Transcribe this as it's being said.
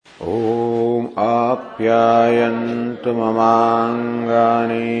ॐ आप्यायन्तु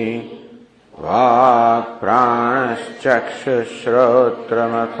ममाङ्गानि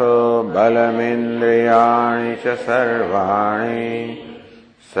वाक्प्राणश्चक्षुश्रोत्रमथो बलमिन्द्रियाणि च सर्वाणि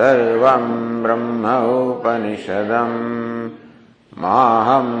सर्वं ब्रह्म उपनिषदम्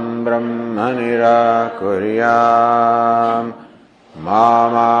माहं ब्रह्म निराकुर्याम् मा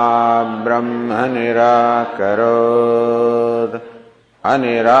ब्रह्म निराकरोत्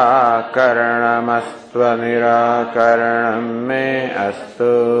अनिराकरणमस्त्वनिराकरणं मे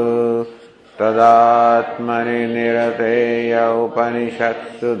अस्तु तदात्मनि निरतेय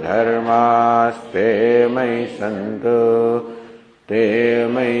उपनिषत्सु धर्मास्ते मयि सन्तु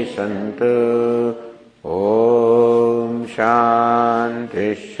ॐ शान्ति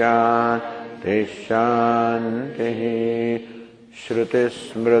शान्ति शान्तिः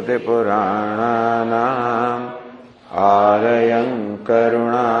श्रुतिस्मृतिपुराणानाम् आलयं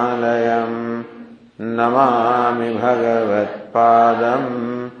करुणालयं नमामि भगवत्पादं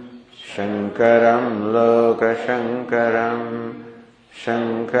शङ्करं लोकशङ्करं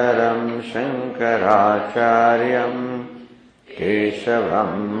शङ्कराचार्यं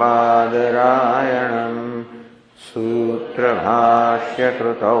केशवं बादरायणं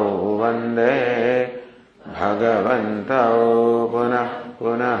सूत्रभाष्यकृतौ वन्दे भगवन्तौ पुनः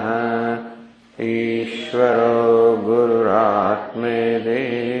पुनः ईश्वरो गुरुरात्मेति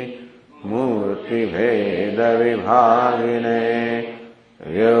मूर्तिभेदविभागिने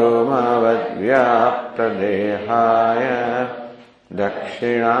व्योमवद्व्याप्तदेहाय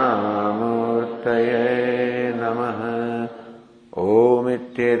दक्षिणामूर्तये नमः।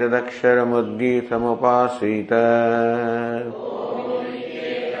 ओमित्येतदक्षरमुद्गीतमुपासीत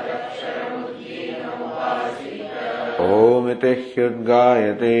ओमिति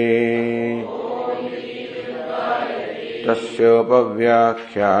ह्युद्गायते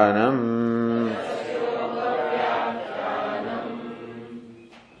तस्योपव्याख्यानम्।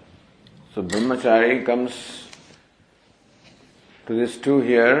 So Brahmachari comes to these two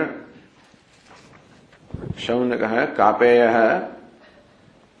here, Shaunakah, Kapeyah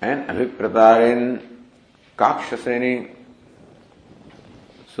and Avipratarin Kakshaseni.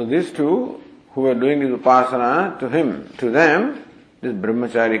 So these two who were doing this upasana to them, this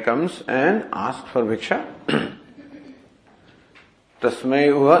Brahmachari comes and asks for Bhiksha. Tasmai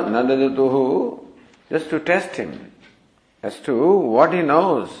uha nadadatuhu, just to test him as to what he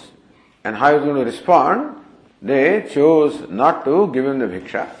knows and how he is going to respond. They chose not to give him the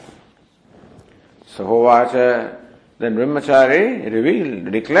Bhiksha. So Hovacha, then Brahmachari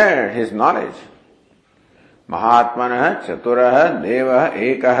declared his knowledge. Mahatmanah Chaturah Devah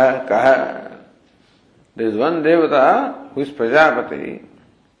Ekah Kaha. There is one Devata who is Prajapati.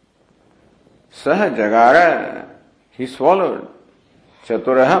 Sah Jagara, he swallowed.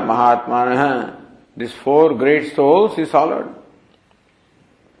 Chaturah Mahatmanah, these four great souls he swallowed.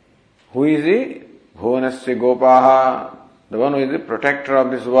 Who is he? Bhuvanasya Gopaha, the one who is the protector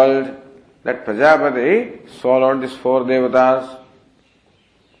of this world. That Prajapati swallowed these four Devatas.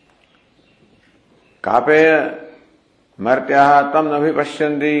 Kapeya Martyaha tam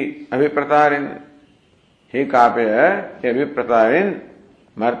nabhipashyanti abhipratarin. He Kapeya, he abhipratarin,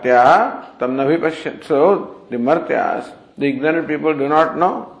 Martyaha tam nabhipashyanti. So the Martyas, the ignorant people do not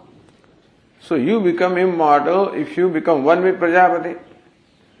know. So you become immortal if you become one with Prajapati.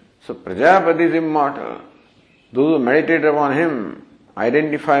 So Prajapati is immortal. Those who meditate upon him,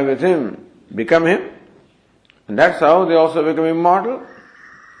 identify with him, become him. And that's how they also become immortal.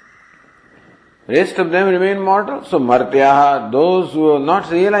 Rest of them remain mortal. So Martyaha, those who have not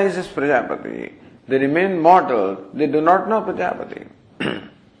realized this Prajapati, they remain mortal. They do not know Prajapati.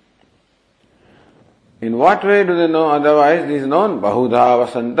 In what way do they know otherwise? This is known Bahudha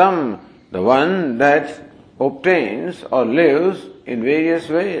Vasantam, the one that obtains or lives in various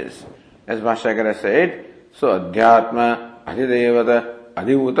ways. As Bhashyakara said, so Adhyatma Adhidevata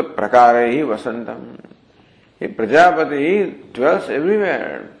Adhivuta Prakarehi Vasantam. A Prajapati dwells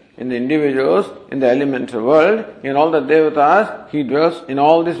everywhere. In the individuals, in the elemental world, in all the devatas, he dwells in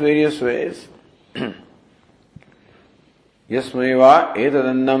all these various ways. Yasmaiva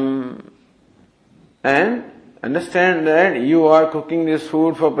etadannam. And understand that you are cooking this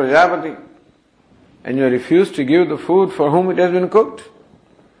food for Prajapati and you refuse to give the food for whom it has been cooked.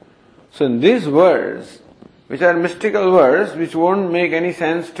 So in these words, which are mystical words, which won't make any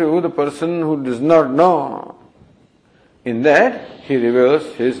sense to the person who does not know, in that he reveals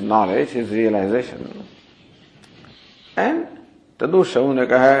his knowledge, his realization. And Tadu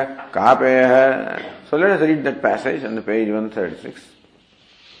Shaunakah Kapeyah. So let us read that passage on the page 136.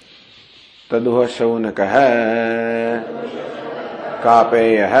 Taduha Shaunakah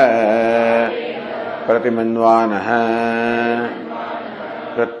कापेयः प्रतिमन्वानः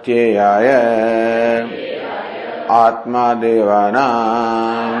प्रत्ययाय आत्मा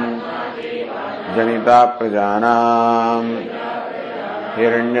देवानां जनिता प्रजानां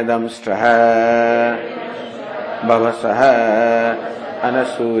हिरण्यदंष्ट्रः भवसः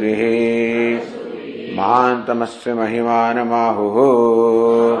अनसूरिः महान्तमस्य महिमानमाहुः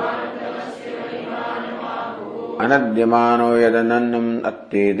अनद्यमानो यदनन्नम्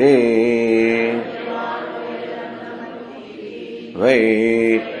अत्तेदे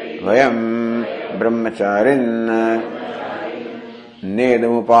वयम् ब्रह्मचारिन्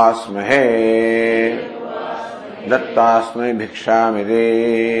नेदमुपास्महे दत्तास्मै भिक्षामिदे।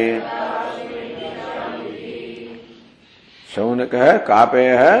 शौनकः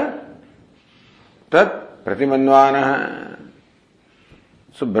कापेयः तत् प्रतिमन्वानः।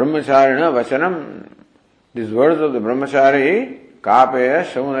 So brahmacharina vachanam, these words of the brahmachari, kapeya,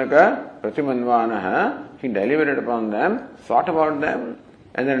 shaunaka, pratimanvanaha, he deliberated upon them, thought about them,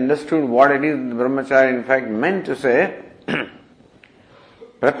 and then understood what it is the brahmachari in fact meant to say.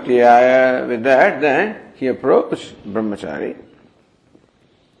 Pratyaya, with that, then he approached brahmachari.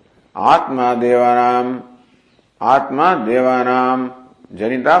 Atma devanam,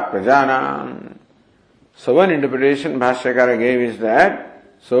 janita prajanam. So one interpretation Bhashyakara gave is that,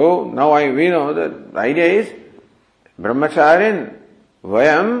 so now we know that the idea is brahmacharin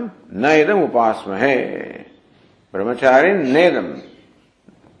vayam naidam upasmahe. Brahmacharin nedam.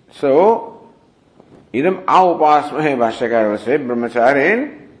 So idam upasmahe, Bhashyakara will say,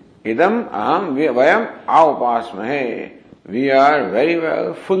 brahmacharin idam aham vayam upasmahe. We are very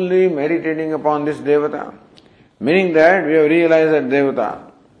well fully meditating upon this devata. Meaning that we have realized that devata.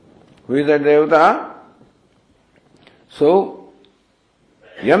 Who is that devata? So,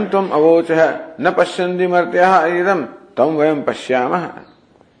 yam tvam avochaha na pashyanti martyaha idam tam vayam pashyamaha.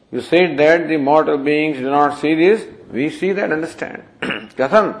 You said that the mortal beings do not see this, we see that, understand.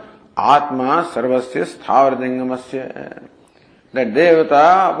 Katham atma sarvasya sthavarjangamasya. That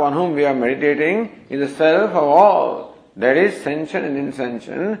devata upon whom we are meditating is the self of all, that is sentient and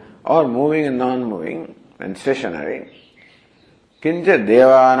insentient, or moving and non-moving, and stationary. Kincha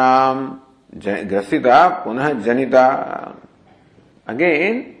devanam grasita punah janita.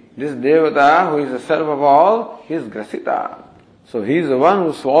 Again, this devata who is the self of all, he is grasita. So he is the one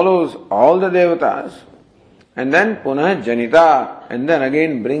who swallows all the devatas and then punah janita, and then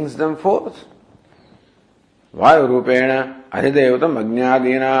again brings them forth. Vayu rupena adhidevatam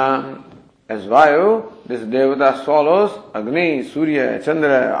agnyadina. As Vayu, this devata swallows Agni, Surya,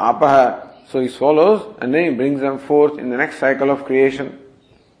 Chandra, Apaha. So he swallows and then he brings them forth in the next cycle of creation.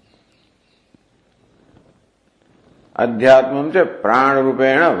 Adhyatmam cha prana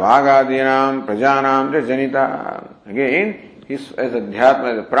rupena vagadinam prajanam cha janita. Again, as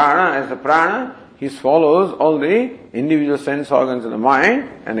adhyatma, as the prana, he swallows all the individual sense organs of the mind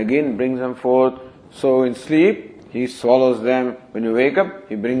and again brings them forth. So in sleep, he swallows them. When you wake up,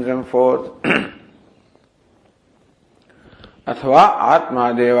 he brings them forth. Athva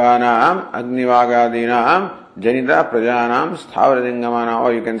atma devanam agnivagadinam janita prajanam sthavarajingamana.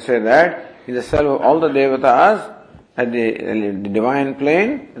 Or you can say that he is the self of all the devatas at the divine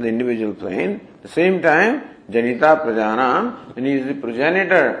plane, at the individual plane. At the same time, janita prajanam, and he is the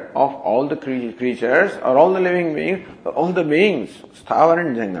progenitor of all the creatures or all the living beings, all the beings, sthavar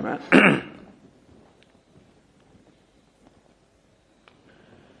and jangama.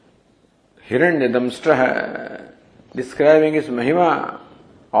 Hiranyadamstraha, describing his mahima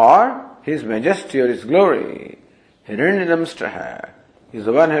or his majesty or his glory. Hiranyadamstraha is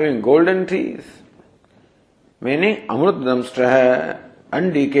the one having golden teeth, meaning amrutadamstraha,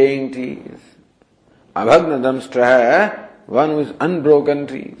 undecaying teeth. Abhagnadamstraha, one with unbroken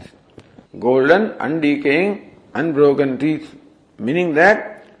teeth. Golden, undecaying, unbroken teeth, meaning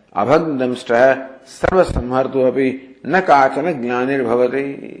that abhagnadamstraha sarvasamhartu api na kachana gnanir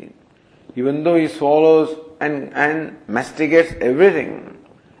bhavati. Even though he swallows and masticates everything,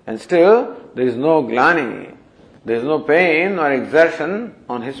 and still there is no glani, there is no pain or exertion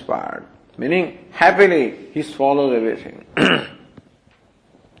on his part. Meaning, happily he swallows everything.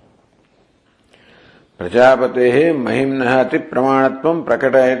 Prajapatehe mahimnaha ati pramanatvam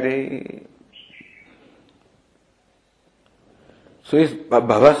prakatayati. So is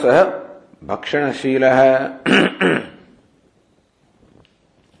bhavasah bhakshanashilaha.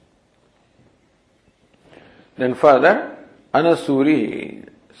 Then further, anasuri.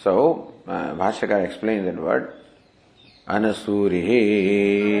 So, Bhashyakara explains that word.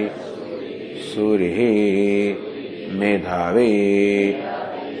 Anasurihi, surihi, medhavi,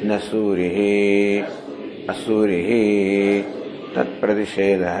 nasurihi, asurihi,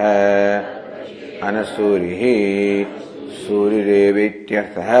 तत्प्रतिषेधः अनसूरिः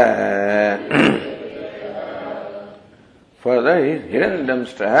सूरिरेवेत्यर्थः. Further is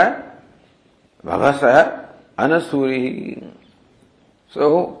Hiranyadamstha Bhavasah Anasurihi.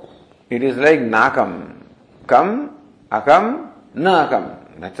 So it is like Nakam. Kam, Akam,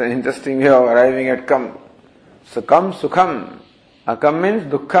 Nakam. That's an interesting way of arriving at Kam. So Kam Sukham. Akam means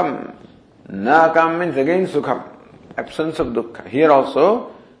Dukkham. Nakam means again Sukham. Absence of Dukkha. Here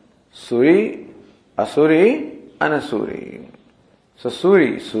also Suri, Asuri, Anasuri. So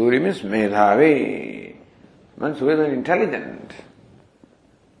Suri means Medhavi. Means who is intelligent.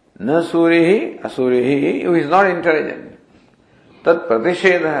 Na Surihi, Asurihi, who is not intelligent. Tat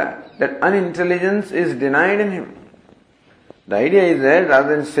Pratishedha, that unintelligence is denied in him. The idea is that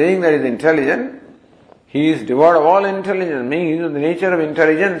rather than saying that he is intelligent, he is devoid of all intelligence, meaning he is of the nature of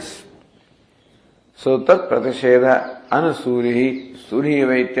intelligence. So Tat Pratishedha, Anasurihi,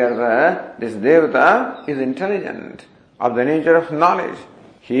 Surihi Vaityartha, this Devata is intelligent, of the nature of knowledge.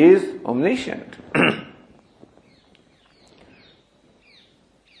 He is omniscient.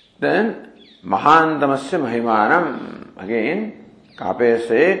 Then, Mahantamasya Mahimanam. Again, Kape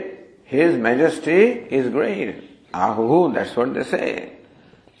say, His Majesty is great. Ahuhu, that's what they say.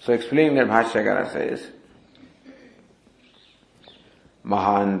 So explaining that Bhashyakara says,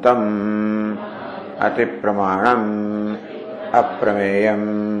 Mahantam Atipramanam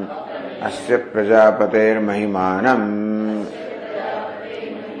Aprameyam Asya Prajapater Mahimanam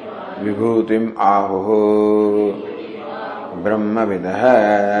Vibhutim Ahuhu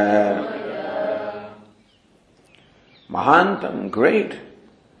Brahmavidah. Mahantam, great.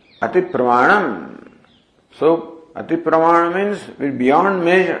 Atipramanam. So, Atipramanam means beyond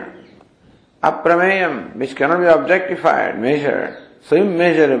measure. Aprameyam, which cannot be objectified, measured. So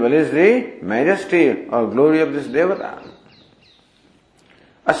immeasurable is the majesty or glory of this Devata.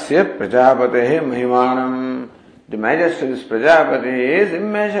 Asya Prajapatehe Mahimanam. The majesty of this Prajapati is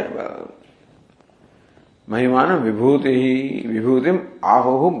immeasurable. Mahimanam Vibhutihi, Vibhutim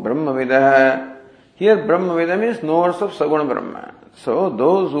Ahuhu Brahmavidah. Here Brahmavidah means knowers of Saguna Brahma. So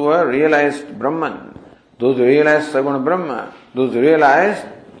those who are realized Brahman, those who realize Saguna Brahma, those who realize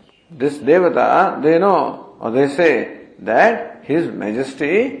this Devata, they know or they say that His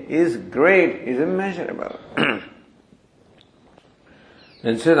Majesty is great, is immeasurable.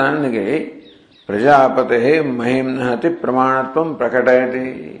 Then says Anandagiri, Prajapatehe Mahimnahati Pramanatvam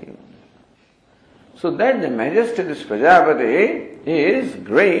Prakatayati. So that the majesty of this Prajapati is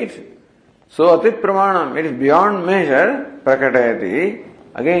great. So Atipramanam, it is beyond measure, Prakatayati.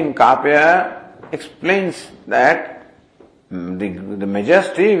 Again Kapya explains that the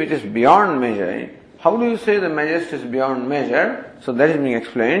majesty which is beyond measure. How do you say the majesty is beyond measure? So that is being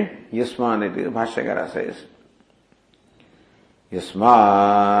explained. Yasmat, it is, Bhashyakara says.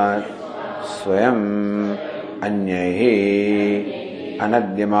 Yasmat Swayam Anyahi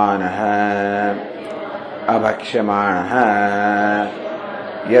Anadyamanaha Abhakshyamanaha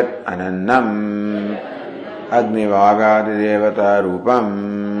Yat Anannam Agnivagadi Devata Rupam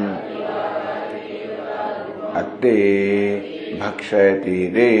Atte Bhakshayati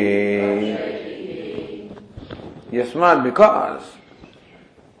De. Yasmat, because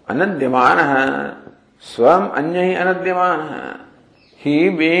Anadyamanaha Swam Anyahi Anadyamanaha, he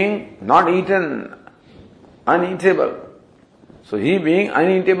being not eaten, uneatable. So he being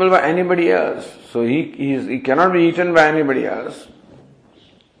uneatable by anybody else. So he cannot be eaten by anybody else.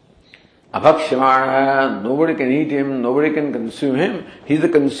 Abhakshyamana, nobody can eat him, nobody can consume him. He is the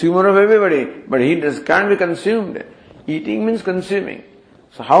consumer of everybody, but he can't be consumed. Eating means consuming.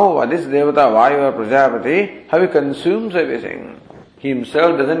 So how this Devata, Vayu or Prajapati, how he consumes everything. He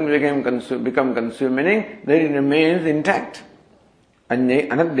himself doesn't become consumed, meaning that he remains intact.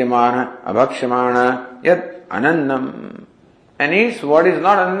 Anadyamana, Abhakshyamana, Yat Anannam. And eats what is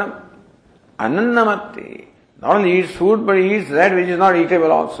not annam. Anannamatti. Not only eats food, but he eats that which is not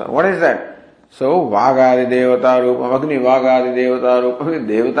eatable also. What is that? So, Vagadi Devata Rupam, Agni Vagadi Devata Rupam.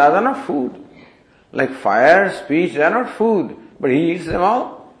 Devatas are not food. Like fire, speech, they are not food. But he eats them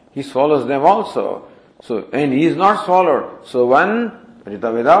all. He swallows them also. So, and he is not swallowed. So one,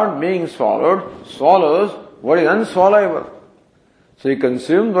 without being swallowed, swallows what is unswallowable. So he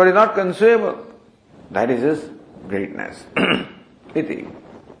consumes what is not consumable. That is his greatness. Iti.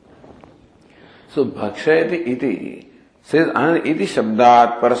 So bhakshayati iti says anand iti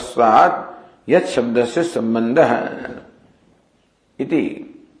shabdat parasvat yat shabdasya sambandha iti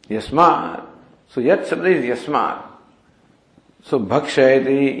yasmat. So yat shabda is yasmat. So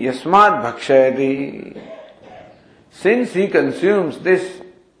bhakshayati yasmat bhakshayati. Since he consumes this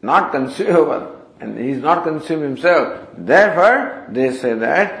not consumable, and he is not consumed himself. Therefore, they say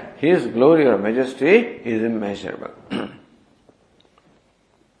that his glory or majesty is immeasurable.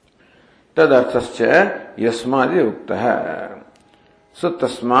 Tadarthascha yasmadi uktah. So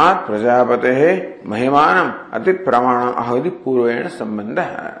tasmat prajapatehe mahimanam ati pramanam ahadi purvena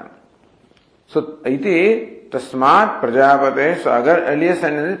sambandha. So iti tasmat prajapate. So agar earlier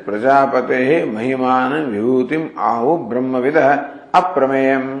sentence prajapate mahimanam vibhutim ahu brahmavidah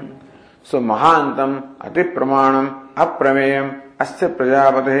aprameyam. So mahantam ati pramanam aprameyam asya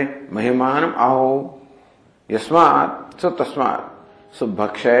prajapate mahimanam ahu. Yasmat. So tasmat. So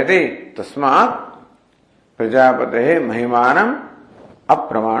bhakshayati tasmat prajapate mahimanam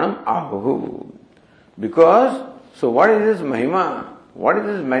apramanam ahu. Because, so what is his mahima? What is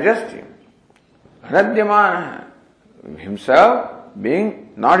his majesty? Anadyamana, himself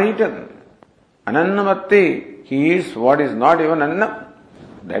being not eaten. Anannamatti, he is what is not even annam.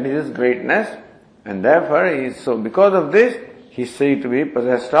 That is his greatness, and therefore he is so. Because of this, he is said to be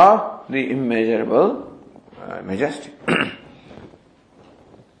possessed of the immeasurable majesty.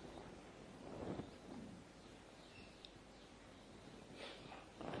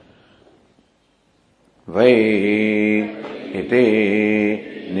 Vai iti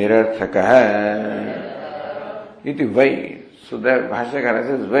nirarthakah iti vai. So the Bhashyakara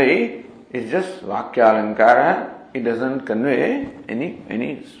says vai is just vakya alankara. It doesn't convey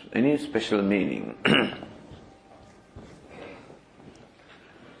any special meaning.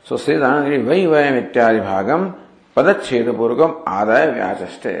 So says Anandagiri vai vayam ityadi bhagam padachcheda purvakam adaya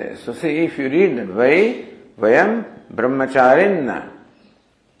vyachaste. So see, if you read that vai vayam brahmacharin,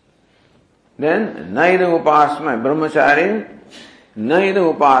 then naida upasma brahmacharin naida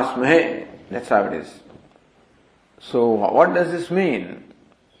upasmahe. That's how it is. So what does this mean?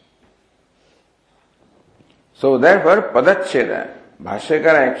 So therefore padachcheda,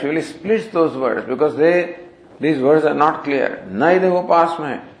 Bhashyakara actually splits those words because these words are not clear. Naida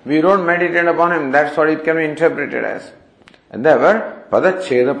upasmahe. We don't meditate upon him. That's what it can be interpreted as. And therefore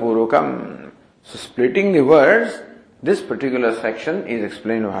padachcheda purvakam. So splitting the words, this particular section is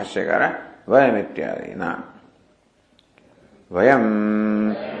explained by Bhashyakara. Vayam ityadi na.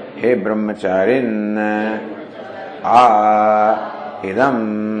 Vayam he brahmacharin idam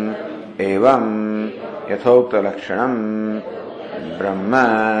evam yathokta lakshanam brahma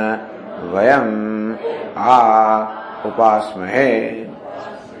vayam upasmahe.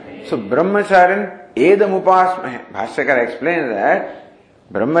 So brahmacharin edam upasmahe. Bhashyakara explains that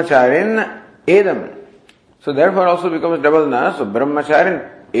brahmacharin edam. So therefore also becomes double na. So brahmacharin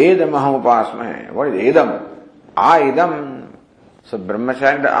edam aham upasmahe. What is edam? Idam. So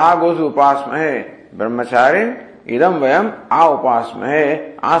brahmacharin, the a goes to upasmahe. Brahmacharin idam vayam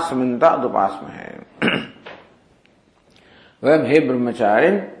upasmahe. Samanta upasmahe. Vayam he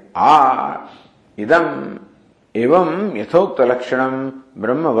brahmacharin idam evam yathokta lakshanam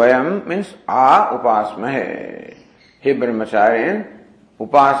brahma vayam means upasmahe. He brahmacharin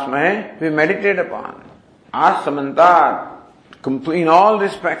upasmahe, we meditate upon. Samanta, complete in all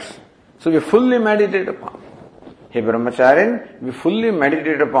respects. So we fully meditate upon. He brahmacharin, we fully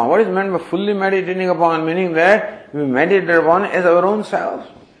meditate upon. What is meant by fully meditating upon? Meaning that we meditate upon as our own self.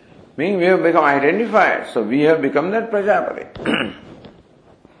 Meaning we have become identified. So we have become that Prajapati.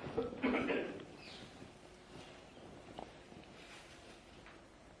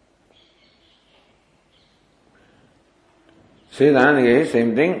 Says Anandagiri,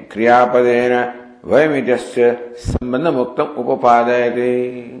 same thing. Kriyapadena vayamityasya sambandha muktam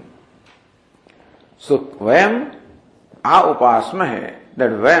upapadayati. So vayam upasmahe.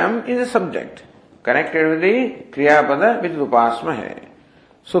 That vayam is a subject connected with the kriyapada with upasmahe.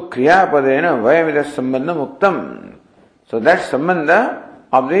 So kriyapadena vayamityasya sambandha muktam. So that sambandha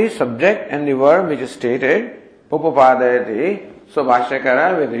of the subject and the verb which is stated upapadayati. So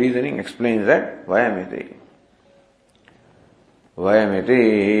Bhashyakara with reasoning explains that vayamiti.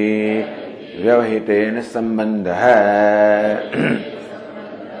 Vayamiti vyavahitena sambandha.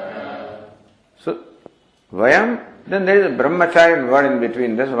 So vayam, then there is a brahmacharin word in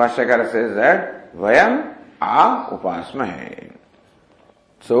between. This Bhashyakara says that vayam upasmahe.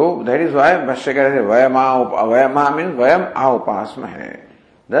 So that is why Bhashyakara says vayama means vayam upasmahe.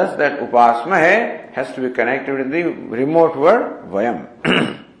 Thus that upasmahe has to be connected with the remote word vayam.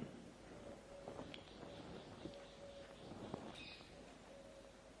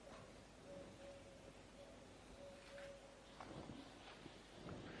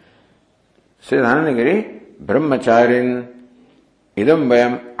 Says Anandagiri, brahmacharin idam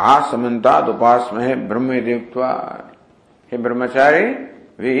vayam asamantad upasmahe brahmedivtva. Hey brahmachari,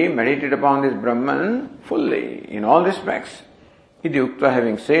 we meditate upon this Brahman fully, in all respects. Idyukta,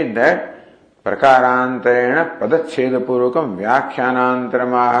 having said that, Prakarantarena padacheda purvakam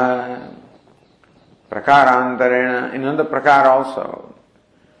vyakhyanaantaramaha. Prakarantarena, in another prakara also.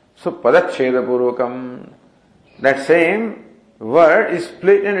 So padacheda purvakam, that same word is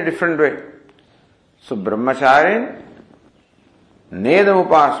split in a different way. So brahmacharin nedam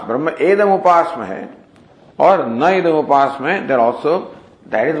upasma, brahma edam upasma hai, or na edam upasma hai, there also,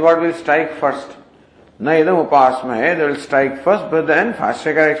 that is what will strike first. Na edam upasma hai, they will strike first, but then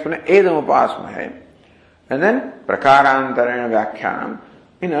Bhashyakara explains edam upasma hai. And then prakarantarena vyakhyanam.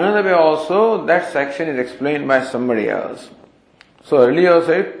 In another way also, that section is explained by somebody else. So earlier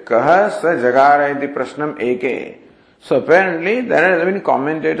said, kaha sa jagara iti prashnam eke. So apparently there has been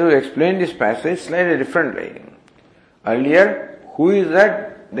commentators who explain this passage slightly differently. Earlier, who is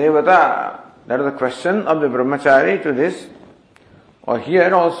that devata? That is the question of the brahmachari to this. Or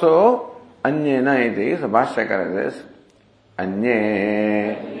here also, anyena iti, so Bhashyakara says,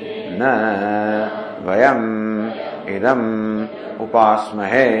 anye na vayam idam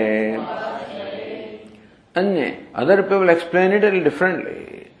upasmahe. Anye, other people explain it a little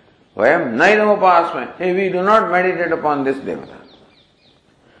differently. Vayam naidam upasmahe. Hey, we do not meditate upon this devata.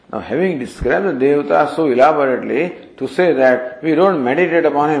 Now, having described the devata so elaborately, to say that we don't meditate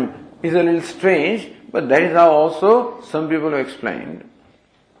upon him is a little strange, but that is how also some people have explained.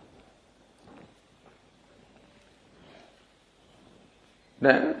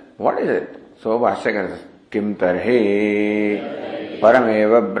 Then, what is it? So, Bhashyakara says, Kim tarhi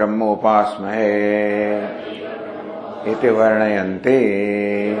parameva brahma upasmahe iti varnayanti.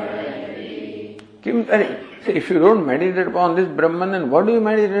 Kim tarhi. See, if you don't meditate upon this Brahman, then what do you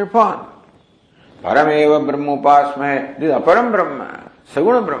meditate upon? Parameva brahma upasmahe. This is aparam Brahma,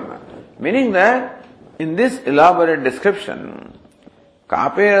 Saguna Brahma. Meaning that, in this elaborate description,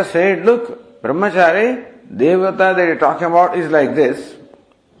 Kapeya said, look, brahmachari, devata that you're talking about is like this,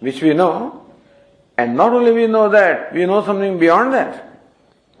 which we know, and not only we know that, we know something beyond that.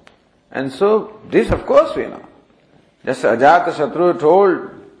 And so, this of course we know. Just Ajatashatru told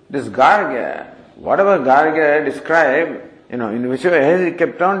this Gargya, whatever Gargya described, in whichever way he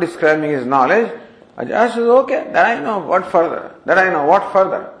kept on describing his knowledge, Ajatashatru said, okay, that I know, what further? That I know, what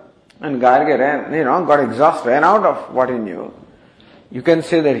further? And Gargya got exhausted, ran out of what he knew. You can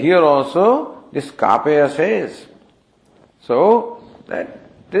say that here also, this Kapeya says. So, that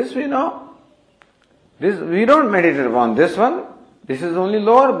this we know. This we don't meditate upon this one. This is only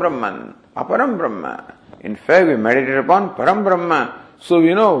lower Brahman, aparam Brahma. In fact, we meditate upon param Brahma. So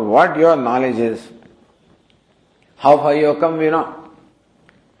we know what your knowledge is. How far you have come, we know.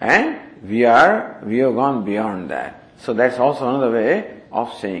 And we have gone beyond that. So that's also another way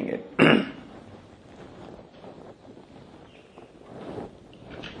of saying it.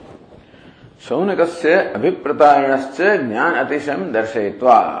 Shaunakasya abhipratayanascha jnana atisham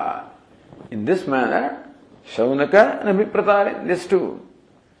darshayitva. In this manner, Shaunaka and Abhipratayan, these two.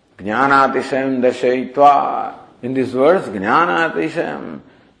 Jnanatisham darshayitva. In these words, Jnanatisham.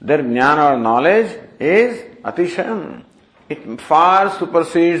 Their jnana or knowledge is atisham. It far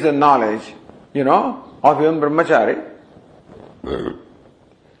supersedes the knowledge, of even brahmachari.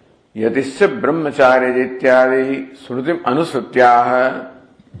 Yatisya brahmachari jityadi srutim anusrutyaha.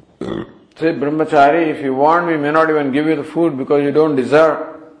 Say, brahmachari, if you want, we may not even give you the food because you don't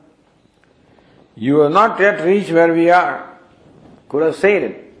deserve. You have not yet reached where we are. Could have said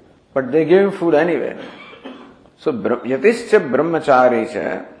it, but they gave him food anyway. So, yatisya brahmachari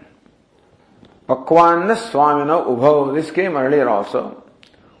cha pakwanna swamino ubhav. This came earlier also.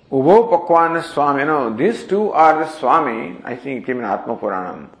 Ubhav pakwanna swamino. These two are the Swami. I think it came in Atma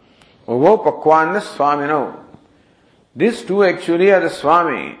Puranam. Ubhav pakwanna swamino. These two actually are the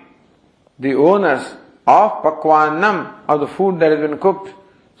Swami, the owners of pakwanam, of the food that has been cooked.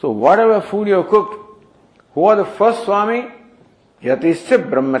 So whatever food you have cooked, who are the first Swami? Yatisya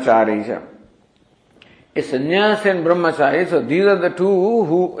brahmachari. A sannyasi and brahmachari, so these are the two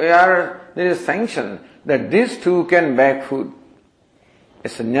who are, there is sanction that these two can bake food. A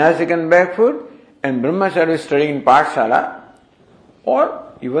sannyasi can bake food and brahmachari is studying in Pathshala,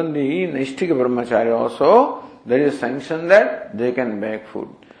 or even the Naishtika brahmachari also, there is sanction that they can bake food.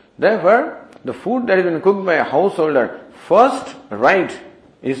 Therefore, the food that has been cooked by a householder, first right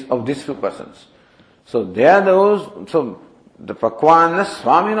is of these two persons. So they are those, so the Pakwana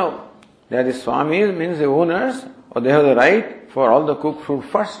Swamino, they are the Swamis, means the owners, or they have the right for all the cooked food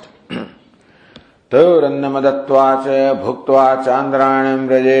first. Taurannamadatvacha bhuktva chandranam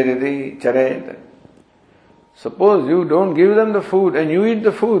rajediti charet. Suppose you don't give them the food and you eat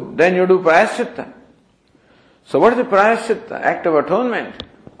the food, then you do prayaschitta. So what is the prayaschitta? Act of atonement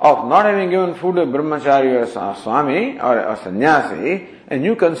of not having given food to a brahmachari or a swami or a sannyasi, and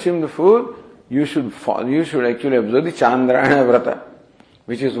you consume the food, you should actually observe the Chandrayana Vrata,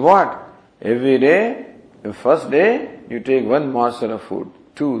 which is what? Every day, the first day, you take one morsel of food,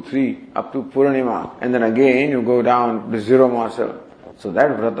 2, 3, up to Purnima, and then again you go down to 0 morsel. So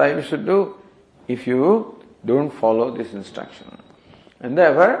that Vrata you should do if you don't follow this instruction. And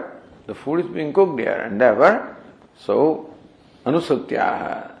therefore, the food is being cooked here, and therefore, so,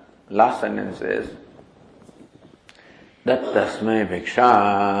 Anusutyaha, last sentence says, Dattasmai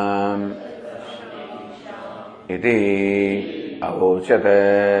bhiksham iti avochat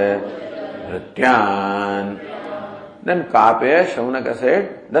dhrityan. Then Kapya Shaunaka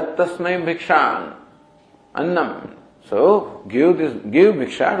said, Dattasmai bhiksham, annam. So, give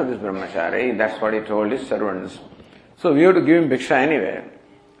bhiksha to this brahmachari. That's what he told his servants. So, we have to give him bhiksha anyway.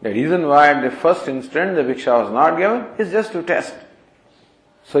 The reason why at the first instant the bhiksha was not given is just to test.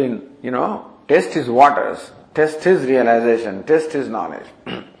 So, test his waters, test his realization, test his knowledge.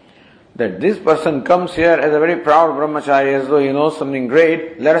 That this person comes here as a very proud brahmachari, as though he knows something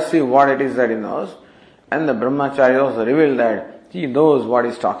great. Let us see what it is that he knows. And the brahmachari also revealed that he knows what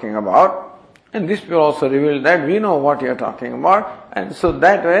he's talking about. And these people also revealed that we know what you are talking about. And so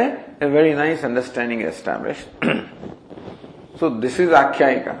that way, a very nice understanding is established. So this is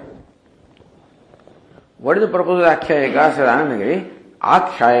Akhyayika. What is the purpose of Akhyayika? Says Anandagiri,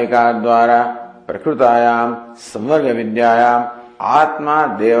 Akhyayika dvara prakrutayam samvarga vidyayam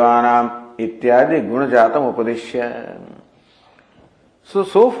atma devanam ityadi gunajatam upadishya.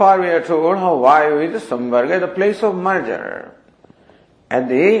 So far we are told how Vayu is the samvarga, the place of merger. At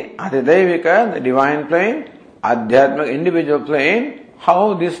the Adidevika, the divine plane, Adhyatmaka, individual plane,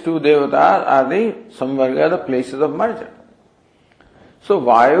 how these two devatas are the samvarga, the places of merger. So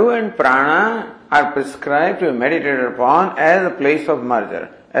Vayu and Prana are prescribed to be meditated upon as a place of merger,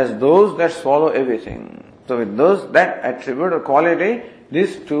 as those that swallow everything. So with that attribute or quality,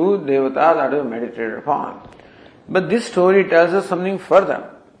 these two devatas are to be meditated upon. But this story tells us something further.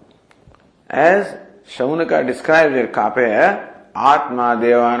 As Shaunaka describes it, Kapya, Atma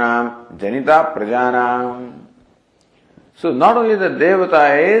Devanam Janita Prajanam. So not only the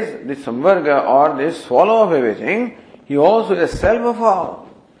Devata is the Samvarga or the swallow of everything, he also is self of all.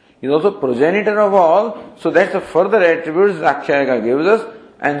 He is also progenitor of all. So that's the further attributes Akhyayika gives us,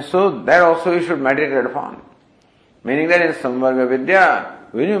 and so that also you should meditate upon. Meaning that in Samvarga Vidya,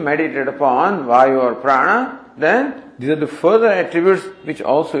 when you meditate upon Vayu or Prana, then these are the further attributes which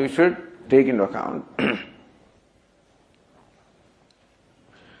also you should take into account.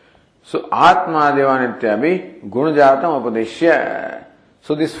 So, Atma Devanityabi Gunajatam Upadeshya.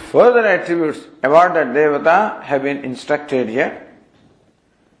 So, these further attributes about that Devata have been instructed here.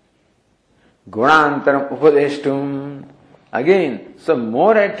 Gunantaram Upadeshtum. Again, some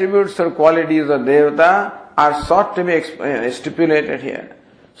more attributes or qualities of Devata are sought to be stipulated here.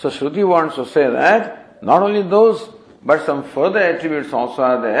 So, Shruti wants to say that not only those, but some further attributes also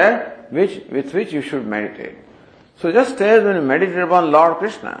are there with which you should meditate. So, just as when you meditate upon Lord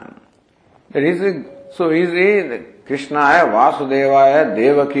Krishna, there is Krishnaya, Vasudevaya,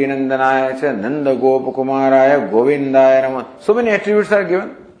 Devaki Nandanaya, Nanda Gopakumaraya, Govindaya Namah. So many attributes are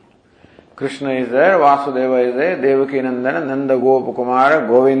given. Krishna is there, Vasudeva is there, Devaki Nandana, Nanda Gopakumara,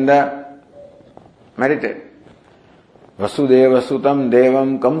 Govinda. Meditate. Vasudeva Sutam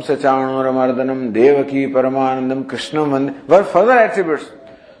Devam Kamsa Chanuramardanam Devaki Paramanandam Krishnam. Were further attributes.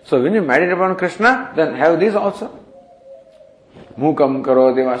 So when you meditate upon Krishna, then have these also. Mukam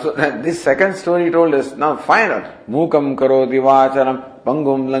karoti vacharam. So this second story told us, now final. Mukam karoti vacharam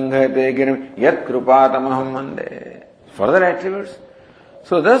pangum langhate girim yat krupatamaham mande. Further attributes.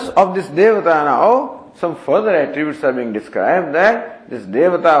 So thus of this Devata now, some further attributes are being described, that this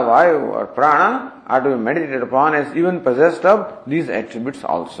Devata, Vayu or Prana are to be meditated upon as even possessed of these attributes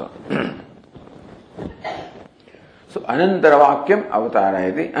also. So Anantara Vakyam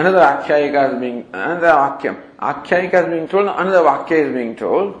Avatarayati. Another Akhyayika is being, Akhyayika is being told, another Vakya is being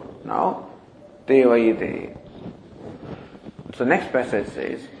told. Now, Te Vayite. So next passage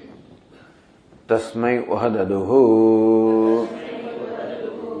says, Tasmai Uhadaduhu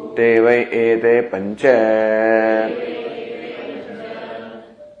Te Vayete Pancha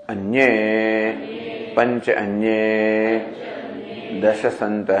Anye Pancha Anye Dasha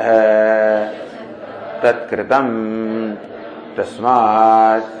Santaha Tatkritam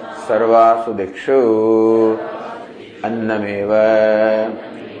Tasmat Sarvasu Dikshu Annameva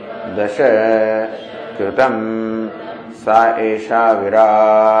Dasha Kritam Sa Esha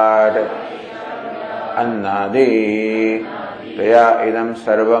Virat Annadi Taya Idam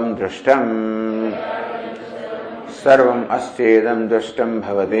Sarvam Drishtam Sarvam Astyedam Drishtam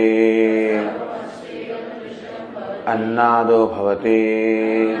Bhavati Annado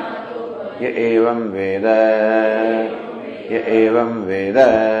Bhavati य एवं वेद, य एवं वेद,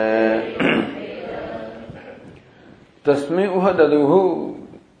 tasmai uha daduhu.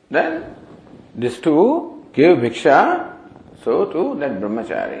 Then these two gave bhiksha, so to that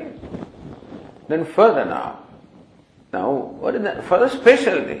brahmachari. Then further now what is that further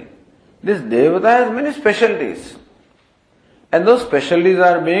specialty? This devata has many specialties, and those specialties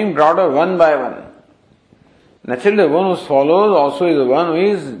are being brought out one by one. Naturally, the one who follows also is the one who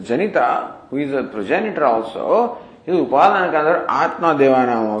is janita, who is a progenitor also, is upadana kandar atma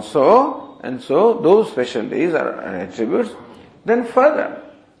devanam also, and so those specialties are attributes. Then further,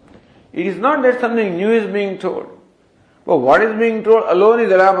 it is not that something new is being told, but what is being told alone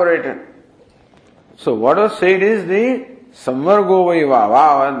is elaborated. So what was said is the samvargo vai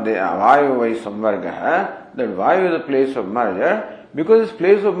vayu vai samvarga, that vayu is the place of merger, because this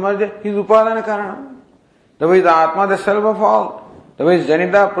place of merger is upadana karana. The way the Atma, the self of all, the way is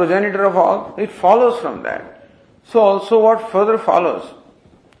Janita, progenitor of all, it follows from that. So also what further follows?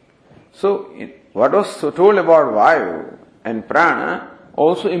 So what was told about Vayu and Prana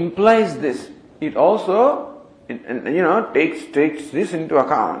also implies this. It also, takes this into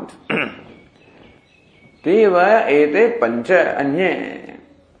account. Teva ete pancha anye.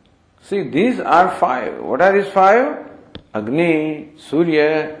 See, these are five. What are these five? Agni,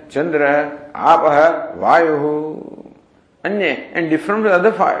 Surya, Chandra, Apaha, Vayuhu, Anye, and different from the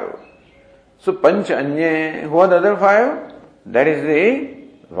other five. So Pancha Anye, who are the other five? That is the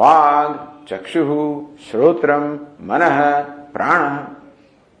Vag, Chakshuhu, Shrotram, Manaha, Prana.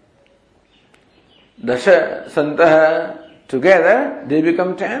 Dasha, Santaha, together they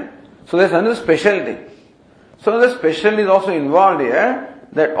become 10. So there's another specialty. So the specialty is also involved here,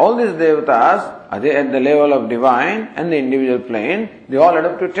 that all these devatas are they at the level of divine and the individual plane, they all add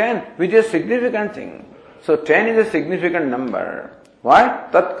up to 10, which is a significant thing. So 10 is a significant number. Why?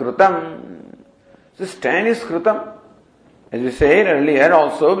 Tat krutam. This 10 is krutam. As we said earlier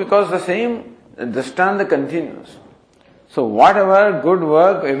also, because the same Dashtanta continues. So whatever good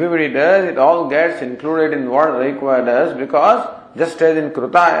work everybody does, it all gets included in what Raikva does, because just as in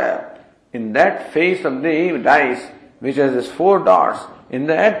Krutaya, in that face of the dice, which has these 4 dots, in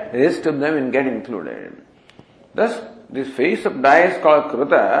that, rest of them get included. Thus, this face of dice called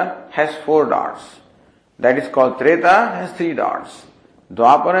Kruta has 4 dots. That is called Treta has 3 dots.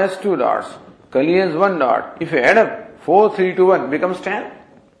 Dwapara has 2 dots. Kali has 1 dot. If you add up 4, 3, 2, 1, becomes 10.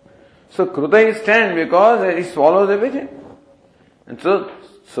 So Kruta is 10 because it swallows everything. And so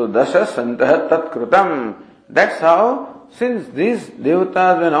Dasha Santaha Tat Krutam. That's how, since these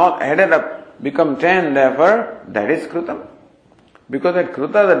devatas when all added up become 10, therefore that is Krutam. Because at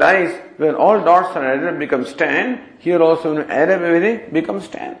Kruta, the dice, when all dots are added, becomes 10. Here also, when you add up everything, becomes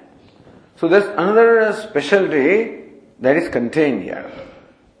 10. So there's another specialty that is contained here.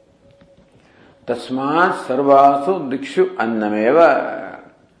 Tasmat sarvasu dikshu annameva.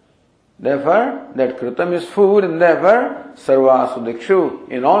 Therefore, that Krutam is food, and therefore, sarvasu dikshu,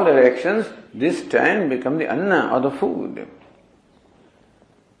 in all directions, this 10 become the anna or the food.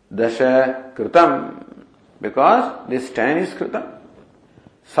 Dasha Krutam, because this 10 is Krutam.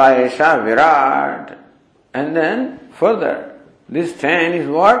 Saesha Virat. And then further, this 10 is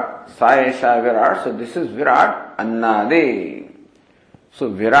what? Saesha Virat. So this is Virat Annadi. So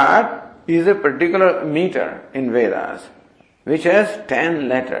Virat is a particular meter in Vedas, which has 10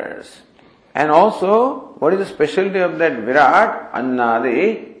 letters. And also, what is the specialty of that Virat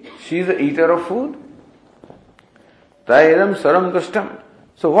Annadi? She is the eater of food. Taidam Saram Tustam.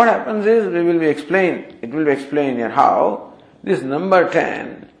 So what happens is, it will be explained here how this number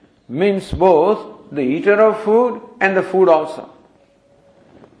 10 means both the eater of food and the food also.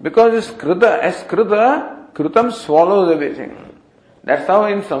 Because this Krutam swallows everything. That's how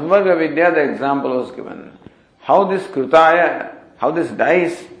in Samvarga Vidya the example was given. How this Krutaya, how this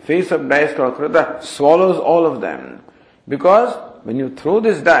dice, face of dice called Kruta, swallows all of them. Because when you throw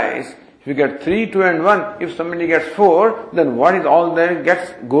this dice, if you get 3, 2 and 1, if somebody gets 4, then what is all there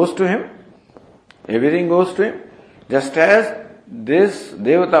goes to him? Everything goes to him. Just as this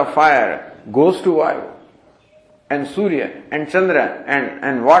Devata fire goes to Vayu, and Surya, and Chandra,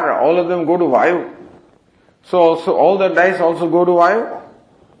 and water, all of them go to Vayu. So also all the dice also go to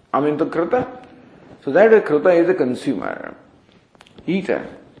Vayu, to Kruta. So that Kruta is the consumer, eater.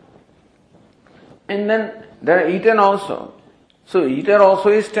 And then there are eaten also. So eater also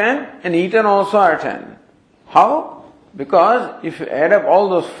is 10 and eaten also are 10. How? Because if you add up all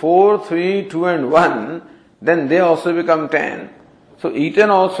those 4, 3, 2 and 1, then they also become 10. So eaten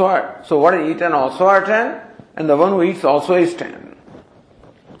also are, so what is eaten also are 10 and the one who eats also is 10.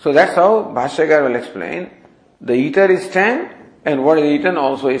 So that's how Bhashyakar will explain. The eater is 10 and what is eaten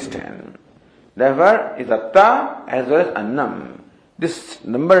also is 10. Therefore, is Atta as well as Annam. This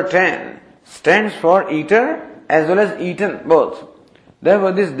number 10 stands for eater as well as eaten, both.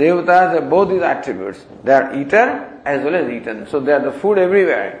 Therefore, these devatas have both these attributes. They are eater as well as eaten. So they are the food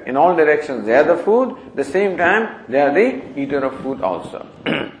everywhere, in all directions. They are the food, at the same time, they are the eater of food also.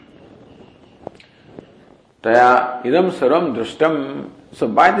 Taya idam saram drushtam. So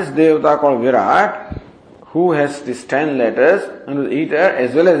by this devata called Virat, who has these 10 letters, and who is eater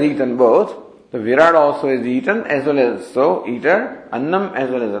as well as eaten both, the Virat also is eaten as well as, so eater, Annam as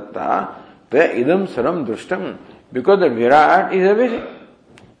well as Atta, Taya idam saram drushtam. Because the Virat is everything.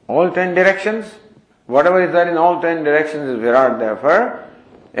 All 10 directions. Whatever is there in all 10 directions is Virat, therefore.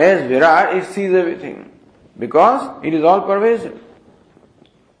 As Virat, it sees everything. Because it is all pervasive.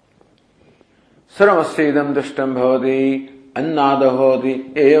 Sarvasya idam dushtam bhavati, annada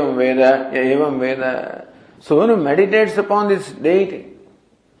bhavati, evam veda. So one who meditates upon this deity,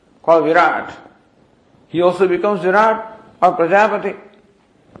 called Virat, he also becomes Virat or Prajapati.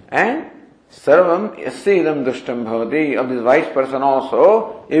 And Sarvam yasya idam dushtam bhavati, of this wise person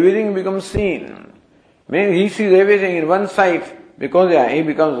also, everything becomes seen. Maybe he sees everything in one sight, because he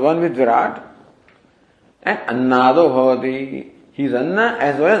becomes one with Virat. And annado bhavati, he is Anna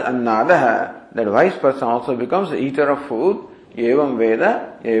as well as Annadaha. That wise person also becomes the eater of food. Evam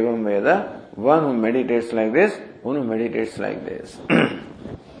Veda, one who meditates like this, one who meditates like this.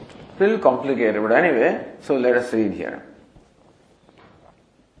 Little complicated, but anyway, so let us read here.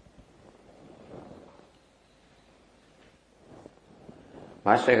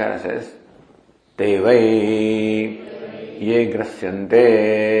 Bhashyakara says, Te vai ye grasyante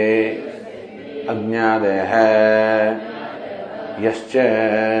ajñādeha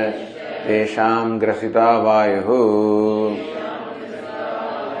yascha tesham grasita vayuhu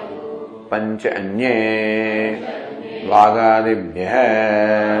pancha anye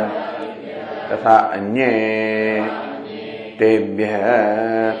vāgadibhyah tatha anye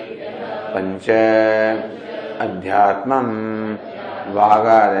tebhyah pancha adhyatmam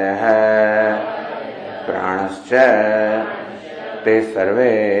Vāgadeh pranascha te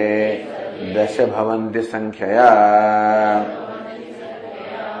sarve dasha bhavanti sankhya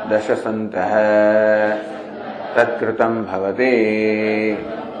dasha santah tatkritam bhavati.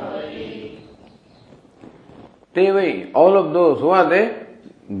 Te vai, all of those, who are they?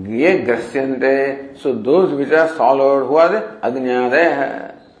 Ye grasyante, so those which are swallowed, who are they? Agnyadeh.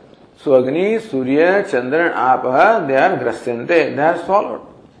 So Agni, Surya, Chandra and Apaha, they are grasyante, they are swallowed.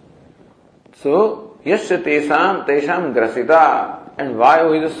 So, yasya tesham grasita, and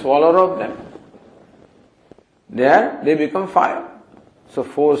Vayu is the swallower of them. They become 5. So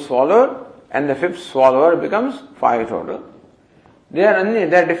 4 swallowed, and the 5th swallower becomes 5 total. They are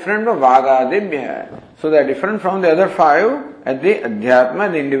different from Vāgadibhyah. So they are different from the other 5 at the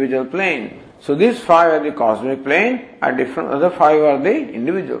Adhyatma, the individual plane. So these 5 at the cosmic plane are different, other 5 are the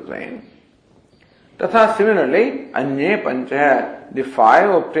individual plane. Tatha similarly, Anye Pancha, the 5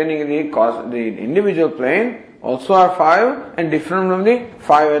 obtaining the individual plane also are 5 and different from the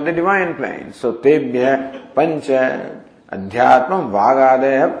 5 at the divine plane. So Tebhya Pancha Adhyatmam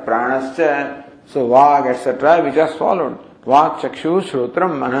Vāgadeha Pranascha. So Vāg etc. which are swallowed. Vāg, Chakshu,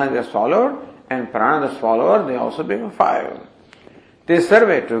 Shrutram, Mana they are swallowed, and Prana the swallower, they also become 5. They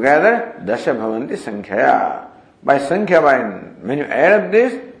survey together, Dasha Bhavanti Sankhya. By Sankhya, when you add up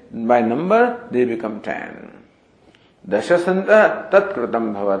this, by number, they become 10. Dasha Santa Tat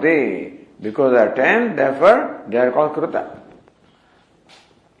Krutam Bhavati. Because they are 10, therefore, they are called Kruta.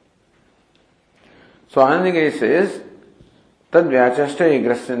 So Anandagiri says, Tad Vyachashta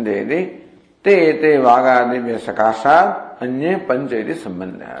Igrasyandedi Te Te Vāgadibhya Sakashat Anye Panchayati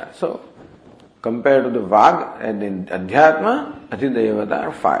Sambandha. So, compared to the Vāg and the Adhyatma, Adhidevata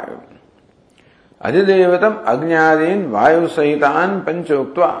are 5. Adhidevatam Agnyadin Vayu Sahitan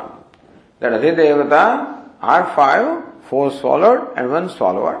Panchoktva. That Adhidevata are 5, 4 swallowed and 1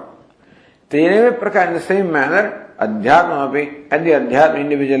 swallower. Teneve Prakar, in the same manner, Adhyatma api, at the Adhyatma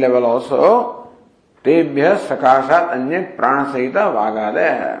individual level also, Tebhya Sakashat Anya Prana Sahita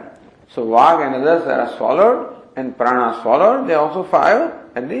Vāgadeh. So Vāg and others that are swallowed and Prana swallowed, they are also 5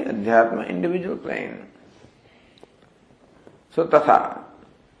 at the Adhyatma individual plane. So Tatha.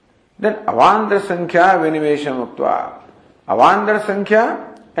 Then Avandra Sankhya Vinivesha Muktva. Avandra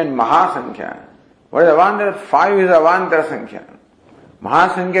Sankhya and Mahasankhya. What is Avandra? 5 is Avandra Sankhya.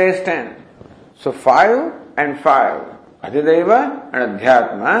 Mahasankhya is 10. So 5 and 5. Adhideva and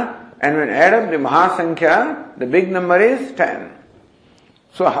Adhyatma. And when add up the Mahasankhya, the big number is 10.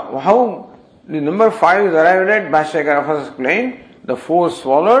 So how the number 5 is arrived at, Bhashyakara first explained, the 4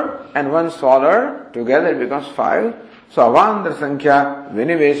 swallowed and 1 swallower, together it becomes 5. So Avandra Sankhya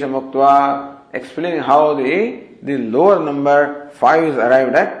Vinivesha Muktva explaining how the lower number 5 is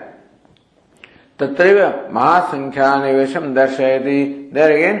arrived at. Tatraiva Mahasankhya Nivesham Darshayati.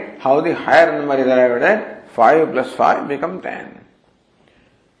 There again, how the higher number is arrived at. 5 plus 5 become 10.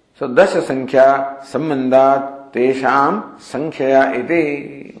 So Dasha Sankhya Sammandat Tesham Sankhya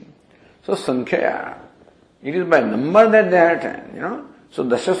iti. So Sankhya, it is by number that they are 10, So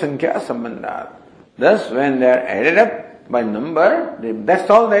Dasha Sankhya Sammandat. Thus when they are added up by number, that's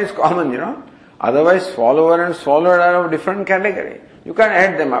all that is common, Otherwise swallower and swallowed are of different category. You can't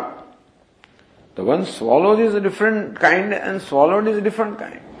add them up. The one swallowed is a different kind and swallowed is a different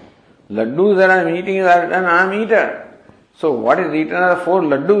kind. Laddus that I am eating are an I am eater. So what is eaten are the 4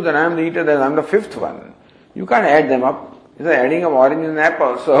 laddus that I am the eater, that I am the 5th one. You can't add them up. It's like adding of orange and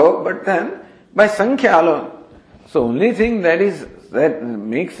apple. So, but then by Sankhya alone. So only thing that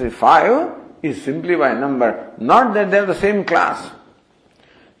makes it 5 is simply by number. Not that they are the same class.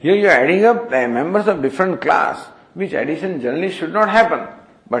 Here you are adding up members of different class, which addition generally should not happen.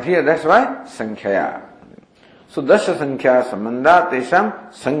 But here that's why Sankhya. So Dasha Sankhya Samanda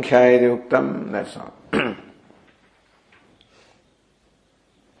Tesham Sankhya iti uktam. That's all.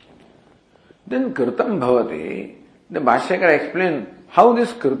 Then Kritam Bhavati. The Bhashyakara explained how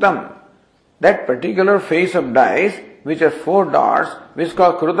this Kritam, that particular face of dice, which has 4 dots, which is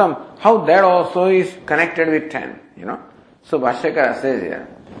called Kritam, how that also is connected with 10, So Bhashyakara says here,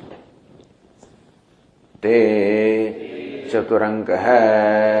 Te चतुरंक है,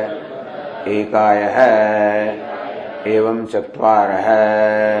 एकाय है, एवं चत्वार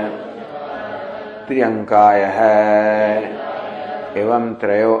है, त्रिअंकाय है, एवं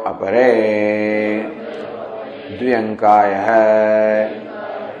त्रयो अपरे, द्व्यंकाय है,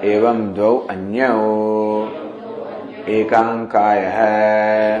 एवं द्वौ अन्यौ, एकांकाय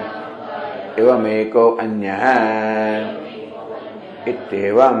है, एवं एको अन्य है,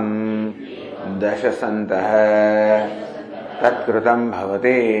 इत्येवं दश सन्तः Tatkrutam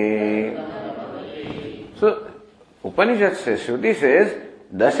bhavati. So, Upanishad says, Shruti says,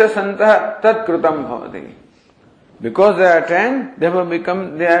 Dasha Santah Tatkrutam bhavati. Because there are 10, therefore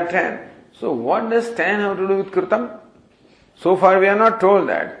they are 10. So, what does 10 have to do with Kritam? So far we are not told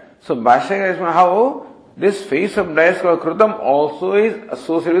that. So, Bhashyakara explains how this face of dice called Kritam also is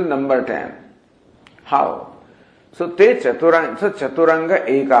associated with number 10. How? So, Chaturanga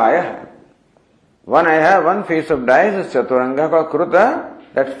Ekaya. I have one face of dice is Chaturanga called Kruta,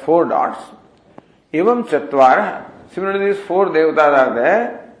 that's 4 dots. Evam Chatvara. Similarly, these 4 devatas are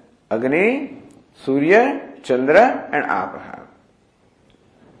there. Agni, Surya, Chandra and Apaha.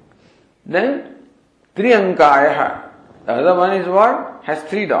 Then, Triankaya. The other one is what? Has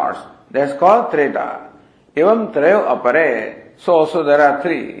 3 dots. That's called Treta. Evam Trayo Apare. So also there are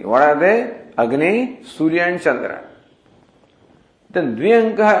 3. What are they? Agni, Surya and Chandra. Then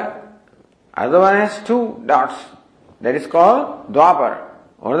Dviyanka. Other one has 2 dots. That is called Dwapar.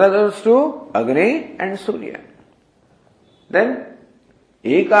 What are those 2? Agni and Surya. Then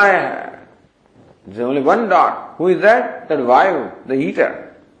Ekaya. There is only 1 dot. Who is that? That Vayu, the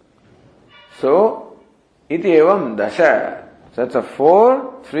eater. So, iti evam dasha. So that's a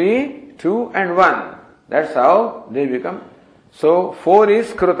 4, 3, 2 and 1. That's how they become. So 4 is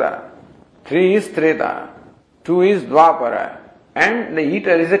Kruta, 3 is Treta, 2 is Dwapara, and the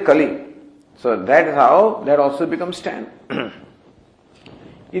eater is a Kali. So that is how that also becomes 10.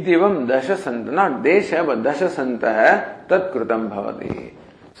 Itivam dasha santa, not desha but dasha santa tat krutam bhavati.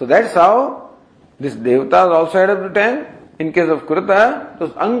 So that's how this devatas also add up to 10. In case of Kruta, those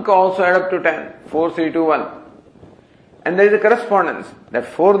Anka also add up to 10. 4, 3, 2, 1. And there is a correspondence. That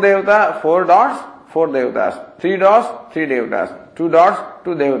 4 devata, 4 dots, 4 devatas. 3 dots, 3 devatas. 2 dots,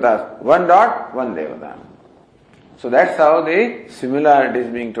 2 devatas. 1 dot, 1 devata. So that's how the similarity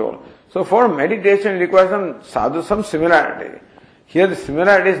is being told. So for meditation it requires some similarity. Here the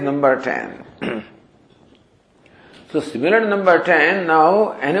similarity is number 10. So similar to number 10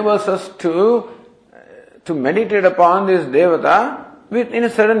 now enables us to meditate upon this devata in a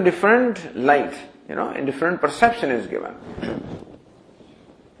certain different light, in different perception is given.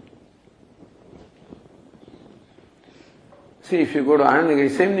 See, if you go to Anandagiri,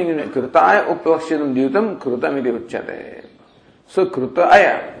 same thing, Krutaya Upalakshitam Dyutam Krutam iti uchyate. So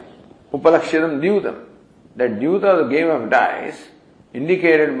Krutaya Upalakshitam Dyutam, that Dyuta, the game of dice,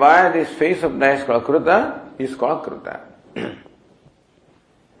 indicated by this face of dice called Kruta, is called Kruta.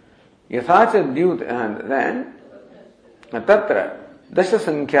 Yathacha Dyuta, and then Tatra Dasha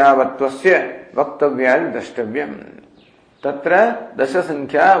Sankhyavattvasya Vaktavyal Dashtavyam. Tatra Dasha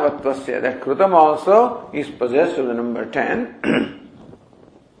Sankhyavattvasya, that Krutam also is possessed of the number 10.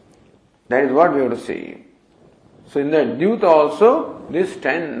 That is what we have to see. So in the Dyuta also, this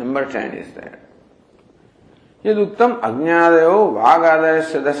number 10 is there. यदुक्तम अज्ञादयो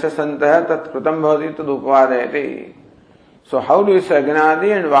वागादयस्य दश सन्तः तत्कृतं भवति तदुपवादयति. So how do you say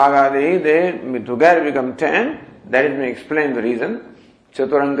Agnadi and Vagadi, they together become 10? That is, may explain the reason.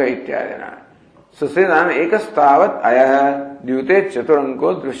 Chaturanga ityadina. So Siddham ekastavat ayah dyute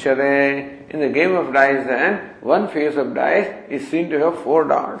chaturanko drishyate. In the game of dice then, one face of dice is seen to have 4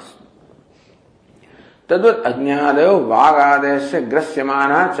 dots. Tadvat ajnadayo vagadesya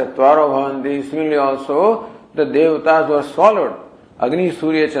grasyamana chatvaro bhavanti. Similarly also, the devatas were swallowed. Agni,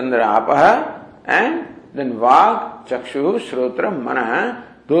 Surya, Chandra, Apaha, and then Vag, Chakshu, Shrotra, Mana,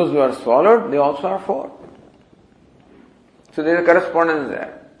 those who are swallowed, they also are 4. So there is a correspondence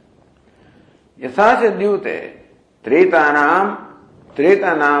there. Yasacha dyute, Treta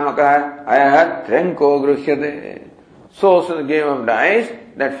namaka ayah trenko grushyate. So also in the game of dice,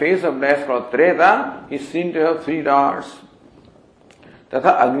 that face of dice called Treta is seen to have 3 dots.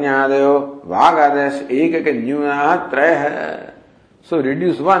 Tatha ajnadayo vagadesh ekaka nyuna trayah. So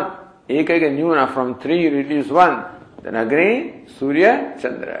reduce 1. Ekaka nyuna from 3 reduce 1. Then Agni, Surya,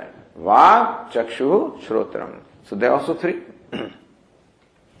 Chandra. Vag, Chakshu, Shrotram. So they are also 3.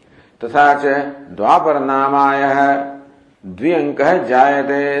 तथा च द्वापर नामायः द्व्यंकः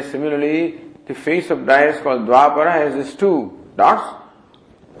जायते. Similarly, the face of dice called Dwapara has these 2 dots.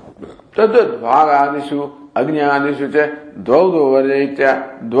 तद् भागादिषु अग्न्यादिषु च द्वौ वर्जयित्या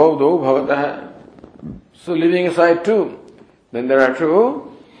द्वौ भवतः. So leaving aside 2, then there are 2,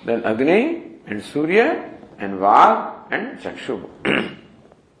 then Agni and Surya and Vag and Chakshu.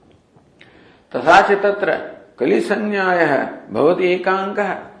 तथा च तत्र कलिसंज्ञायः भवति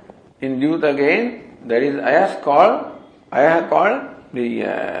एकांकः. In Dyut again, there is ayah called the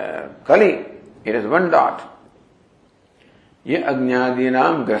Kali. It is 1 dot. Ye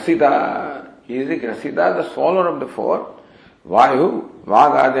Agnyadinam Grasita. He is the Grasita, the swallower of the 4. Vayu,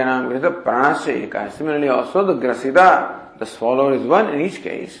 Vagadinam Grasita Pranasya Eka. Similarly also the Grasita, the swallower is 1 in each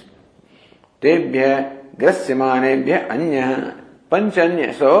case. Tebhya Grasyamanebhya Anya.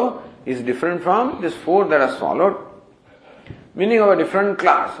 Panchanya. So, is different from these 4 that are swallowed. Meaning of a different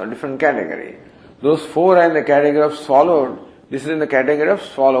class or different category. Those 4 are in the category of swallowed. This is in the category of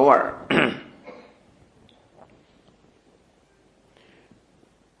swallower.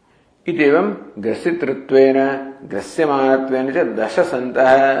 Itevam grasitrutvena grasyamanattvena cha dasha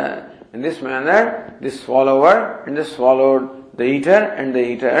santah. In this manner, the swallower and the swallowed, the eater and the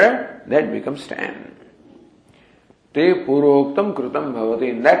eater, that becomes 10. Te puroktam krutam bhavati.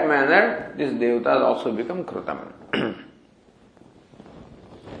 In that manner, these devatas also become krutam.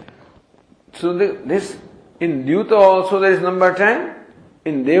 So this, in Dyuta also there is number 10,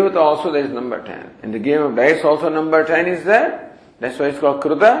 in Devata also there is number 10. In the game of dice also number 10 is there, that's why it's called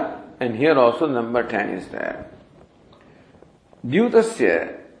Kruta, and here also number 10 is there.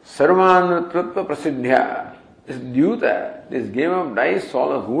 Dyutasya sarvanutratva prasidhya. This Dyuta, this game of dice,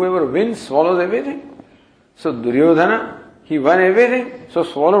 whoever wins swallows everything. So Duryodhana, he won everything, so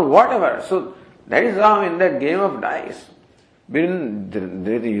swallowed whatever. So that is how in that game of dice, between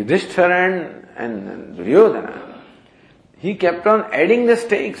Yudhishthira and Duryodhana, he kept on adding the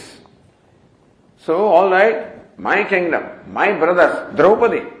stakes. So, alright, my kingdom, my brothers,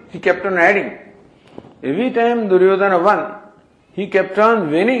 Draupadi, he kept on adding. Every time Duryodhana won, he kept on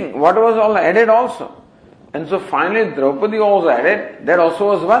winning what was all added also. And so finally Draupadi also added, that also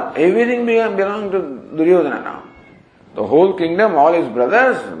was won. Everything belonged to Duryodhana now. The whole kingdom, all his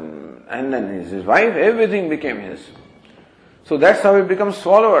brothers, and then his wife, everything became his. So that's how it becomes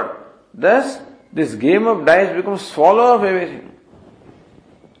swallower. Thus, this game of dice becomes swallow of everything.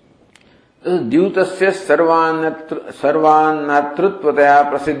 Dyutasya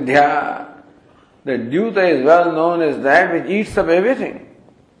sarvanatrutvataya prasidhya. The Dyuta is well known as that which eats up everything.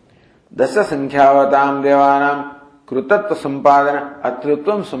 Dasa sankhyavatam devanam krutatva sampadana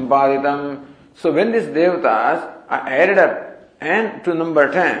atrutvam sampaditam. So when these devatas are added up and to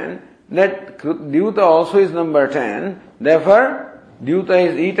number 10, that Dyuta also is number 10, therefore Dyuta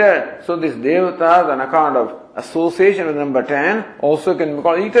is eater. So this devatas on account of association with number 10 also can be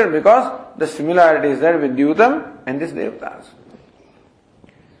called eater because the similarity is there with Dyutam and this devatas.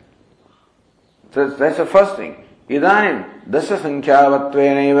 So that's the first thing. Idanim dasya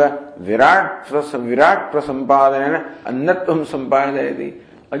sankhyavatvenaiva virat prasampadana annatvam sampadayati.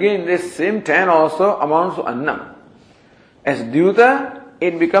 Again, this same 10 also amounts to annam. As Dyuta,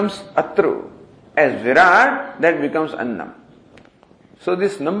 it becomes atru. As Virat, that becomes annam. So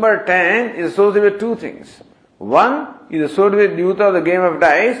this number 10 is associated with 2 things. One is associated with Dyuta, the game of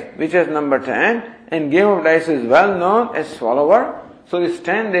dice, which has number 10, and game of dice is well known as swallower. So this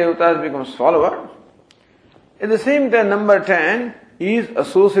 10 devatas become swallower. At the same time, number 10 is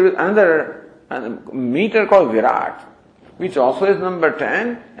associated with another meter called Virat, which also is number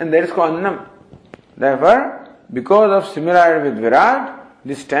 10, and that is called Annam. Therefore, because of similarity with Virat,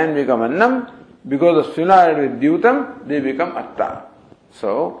 this 10 become Annam. Because of similarity with Dyutam, they become Atta.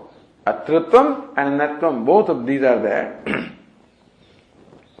 So, Atratvam and Annatvam, both of these are there.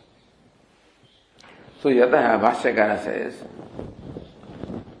 So, Yataha, Bhashyakara says,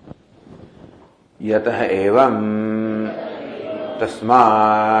 Yataha evam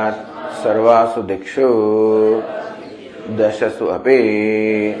tasmat sarvasu dikshu dashasu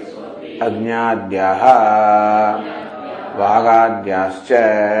api ajñādyaha vāgādyāscha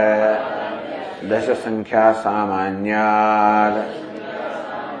dasha sankhya samanyād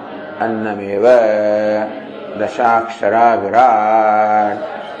annameva dashakshara virat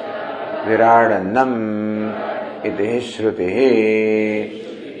viradannam iti shrutihi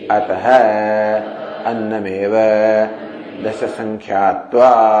ataha annameva dasha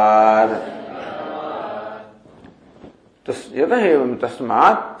sankhyatvād Yatahevam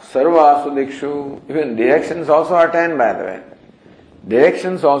tasmat sarvasu dikshu. Even directions also are 10, by the way.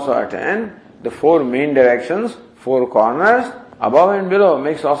 Directions also are 10. The 4 main directions, 4 corners, above and below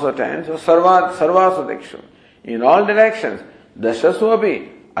makes also 10. So sarvasu dikshu. In all directions, dashasu api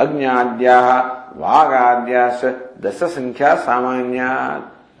ajñādyaha vāgādyāsya dasha sankhya samanyād.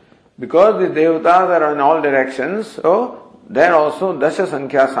 Because the devatas are in all directions, so there also dasha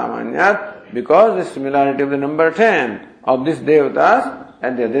sankhya samanyād, because the similarity of the number 10 of these devatas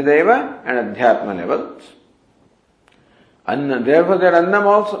at the Adhideva and Adhyatma levels. Therefore there Annam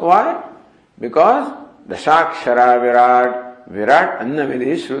also. Why? Because Dashakshara Virat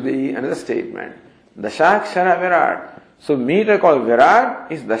Annamidi Shruti, another statement. Dashakshara Virat. So meter called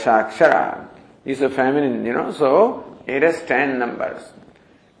Virat is Dashakshara. It's a feminine, so it has 10 numbers.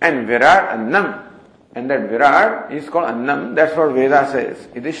 And Virat Annam. And that Virat is called Annam. That's what Veda says.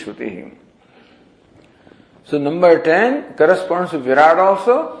 It is Shruti. So number 10 corresponds to Virat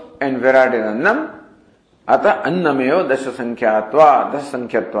also, and Virat is Annam. Ata Annameo Dasha Sankhyattva, Dasha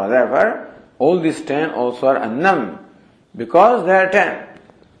Sankhyattva. Therefore, all these 10 also are Annam, because they are 10.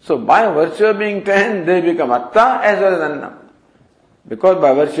 So by virtue of being 10, they become Atta as well as Annam. Because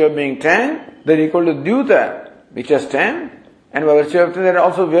by virtue of being 10, they are equal to Dyuta, which is 10, and by virtue of 10, they are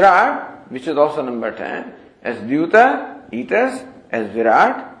also Virat, which is also number 10. As Dyuta, eaters, as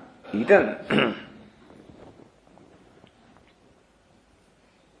Virat, eaten.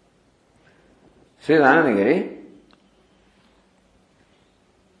 Sri Anandagiri,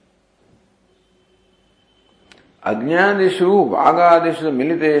 Ajñādishu Vāgādishu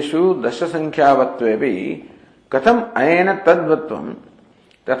Militeshu Dasha Sankhyavatvepi Katham Ayena Tadvatvam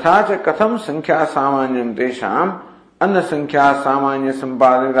Tathacha Katham Sankhya Samanyam Tesham Anna Sankhya Samanya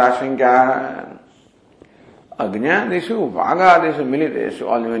Sampadita Ashankya. Ajñādishu Vāgādishu Militeshu.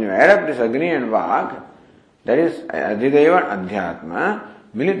 Only when you add up this Agni and Vāg, that is Adhideva and Adhyatma,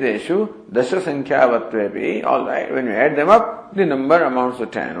 Militeshu Dasha Sankhyavatvepi, alright, when you add them up, the number amounts to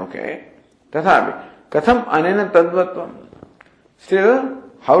 10, okay? Tathapi, Katham Anena Tadvatvam. Still,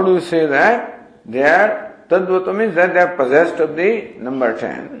 how do you say that? They are, Tadvatvam means that they are possessed of the number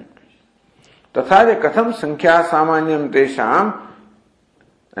 10. Tathapi Katham Sankhya Samanyam Tesham.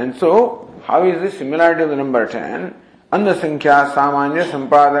 And so, how is the similarity of the number 10? Anna Sankhya Samanya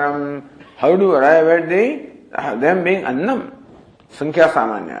Sampadanam. How do you arrive at them being Annam? Sankhya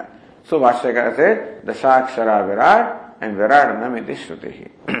Samanya. So Bhashyakara said, Dashakshara Virat and Virat Annam iti Shrutihi.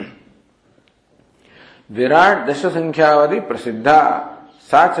 Virat Dasha Sankhyaavadi Prasiddha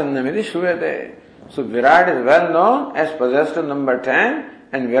Sachannam iti Shruyate. So Virat is well known as possessed of number 10,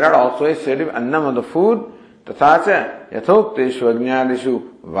 and Virat also is said to be Annam of the food. Tathacha Yathokteshu Ajñādishu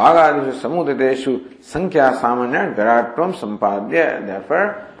Vāgādishu Samuditeshu Sankhya Samanya Viratvam Sampadya.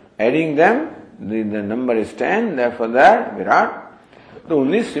 Therefore, adding them, the number is 10, therefore that Virat. The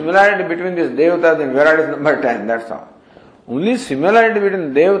only similarity between this Devatas and Virat is number 10, that's all. Only similarity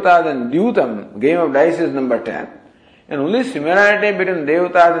between Devatas and Dyutam, game of dice, is number 10. And only similarity between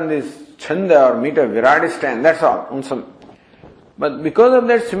Devatas and this Chanda or meter Virat is 10, that's all. But because of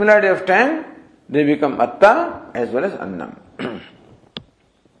that similarity of 10, they become Atta as well as Annam.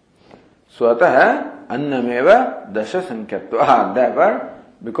 So Ataha Annameva Dasha Sankhyattva. Therefore,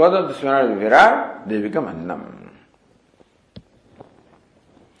 because of the similarity of Virat, they become Annam.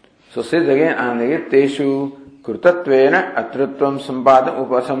 So says again, Anandagiri, Teshu Krutatvena Atrutvam Sampadam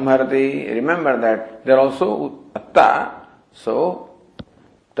Upasamharati. Remember that they are also Atta. So,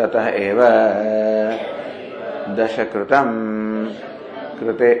 Tatah Eva Dasha Krutam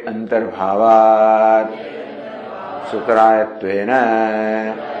Krute Antarbhavat Sutrayatvena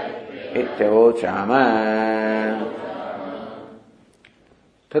Ityavochama.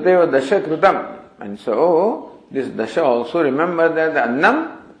 Tateva dasha krutam. And so, this dasha also remember that the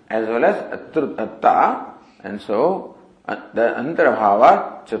annam as well as atta, and so the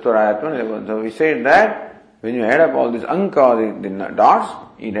antarabhava chaturayatman. So we said that when you add up all these anka, the dots,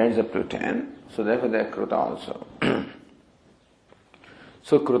 it adds up to 10. So therefore they are kruta also.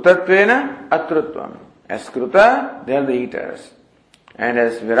 So krutatvena atrutvam. As kruta, they are the eaters. And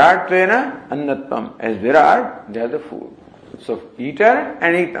as viratvena annatvam. As virat, they are the food. So eater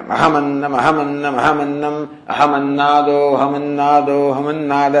and eatam. Ahamannam, ahamannam, ahamannam, ahamannado, ahamannado,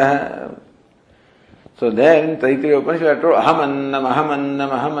 ahamannadaha. So there in Taittiriya Upanishad are told ahamannam, ahamannam,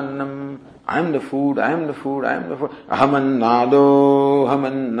 ahamannam. I am the food, I am the food, I am the food. Ahamannado,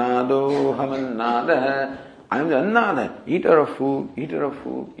 ahamannado, ahamannadaha. I am the annada, eater of food, eater of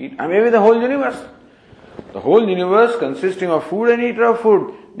food. I am maybe the whole universe. The whole universe consisting of food and eater of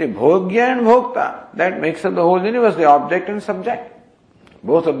food. The bhogya and bhokta, that makes up the whole universe, the object and subject.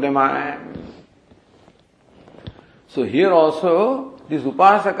 Both of them are I am. So here also, this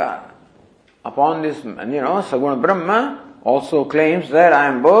upasaka, upon this, Saguna Brahma, also claims that I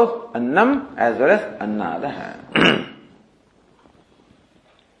am both annam as well as annadaha.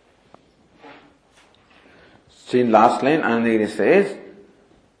 See in last line, Anandagiri says,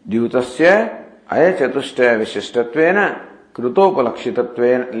 Dyutasya aya chatushtaya vishistatvena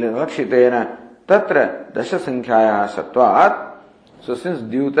krutopalakshitena tatra dasha sankhyayaha satvat. So since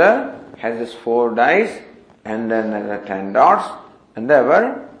Dyuta has his 4 dice and then there are 10 dots, and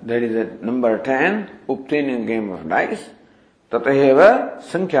therefore there is a number 10 obtaining game of dice. Tataheva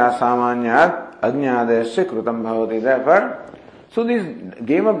sankhya samanyat ajnadesya krutam bhavati. Therefore, so this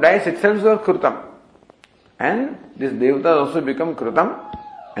game of dice itself is krutam. And this devatas also become krutam,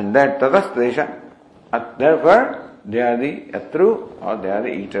 and that tatastesha. Therefore, they are the atru, or they are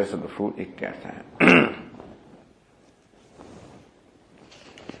the eaters of the food.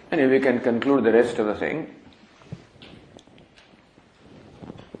 And we can conclude the rest of the thing.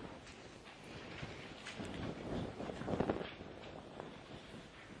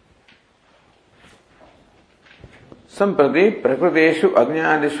 Samprati prakriteshu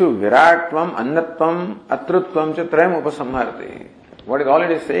ajnadeshu viratvam annatvam atrutvam cha trayam upasamharati. What is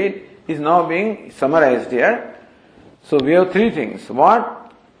already said is now being summarized here. So we have 3 things.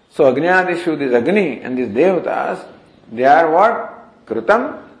 What? So ajnadeshu, this Agni and these devatas, they are what?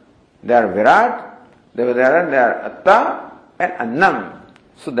 Krutam, they are virat, they are atta and annam.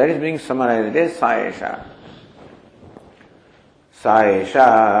 So that is being summarized as saesha.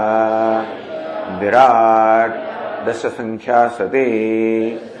 Saesha virat dasha sankhya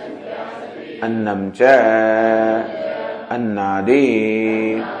sati annam cha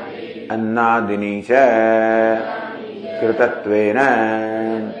annadi annadini cha krutatvena.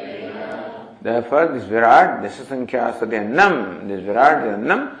 Therefore this virat dasha sankhya sati annam, this virat is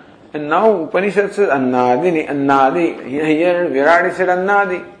annam. And now Upanishad says annadini, annadi. Here virat is said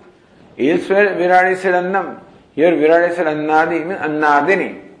annadi. Elsewhere virat is said annam. Here virat is said annadi, means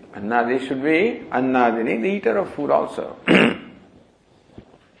annadini. Annadi should be annadini, the eater of food also.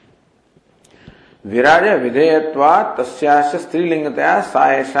 Viraja videyatva tasyasya strilingataya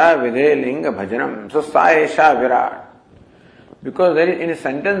saesha videlinga bhajanam. So saesha virat. Because there is, in a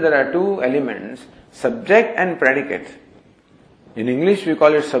sentence there are 2 elements, subject and predicate. In English we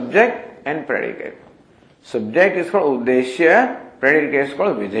call it subject and predicate. Subject is called uddeshya, predicate is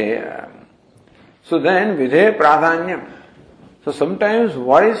called videya. So then videya pradhanyam. So sometimes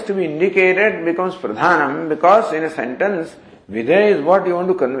what is to be indicated becomes pradhanam, because in a sentence videya is what you want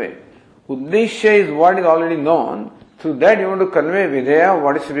to convey. Uddeshya is what is already known. Through that you want to convey videya,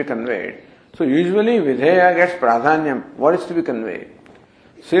 what is to be conveyed. So usually videya gets pradhanyam, what is to be conveyed.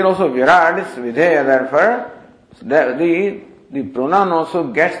 So here also virat is videya, therefore the pronoun also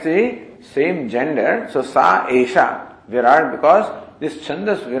gets the same gender. So sa esha virat, because this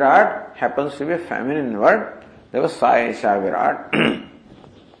chandas virat happens to be a feminine word. There was sa esha virat.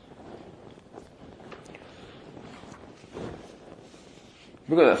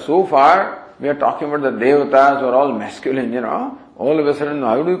 Because so far we are talking about the devatas who are all masculine, all of a sudden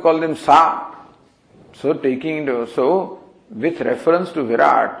how do you call them sa? So with reference to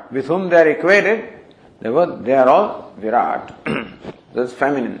virat, with whom they are equated, they are all virat. That's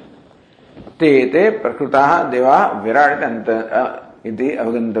feminine. Te prakrutaha deva virat iti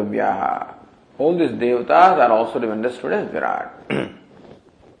avagantavyaha. All these devatas are also to be understood as virat.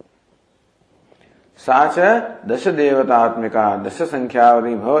 Sacha dasha devatatmika dasha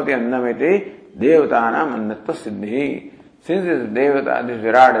sankhyavati bhavati annamiti devatanam annatva siddhi. Since this devata, this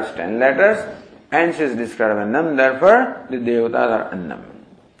virat is 10 letters and she is described as annam, therefore the devatas are annam.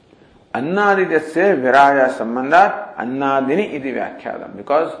 Annadidasya viraya sambandhat annadini iti vyakhyadam.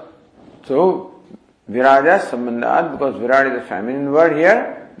 Because, so, viraja sambandhat, because virat is a feminine word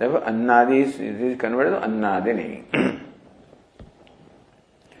here, therefore annadi is converted to annadini.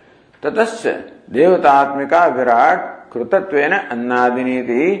 Tatasya devatatmika virat krutattvena annadini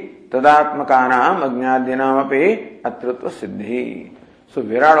iti tadatmakanam ajnadyanam api atrutva siddhi. So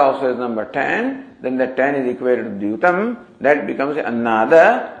virat also is number 10, then that 10 is equated to dyutam, that becomes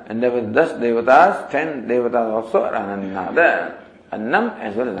annada, and therefore thus devatas, 10 devatas also are annada. Annam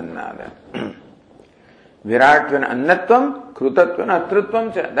as well as annada. Viratvena annatvam, krutatvena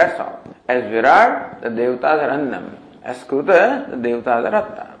atrutvam cha, that's all. As virat, the devatas are annam. As kruta, the devatas are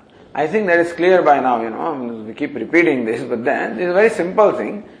atta. I think that is clear by now, we keep repeating this, but then it is a very simple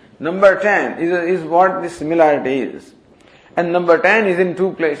thing. Number 10 is what the similarity is. And number 10 is in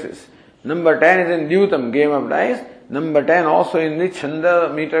two places. Number 10 is in Dyutam, game of dice. Number 10 also in the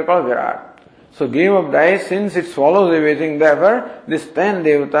Chanda meter called Virat. So game of dice, since it swallows everything, therefore, this 10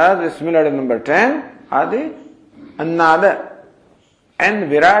 devatas is similar to number 10, are the Annada. And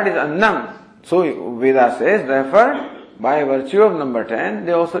Virat is Annam. So Veda says, therefore, by virtue of number 10,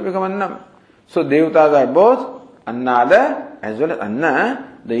 they also become Annam. So devatas are both Annada as well as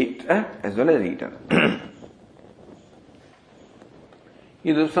Anna, the eater as well as eater.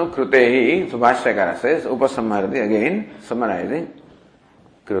 Idusam krutehi, so Bhashyakara says, Upasamharati, again, summarizing.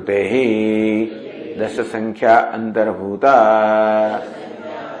 Krutehi, dasya sankhya antarbhuta,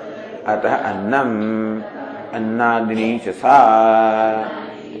 atah annam, annadini chasa.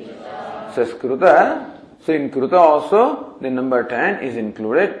 Says kruta, so in kruta also, the number 10 is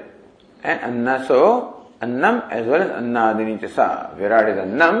included, and anna, so annam as well as annadini chasa. Virat is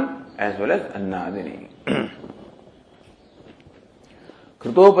annam as well as annadini.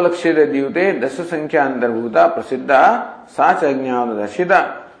 कृतोपलक्षित द्यूते दश संख्या अंतर्भूता प्रसिद्धा साच अज्ञात दर्शिता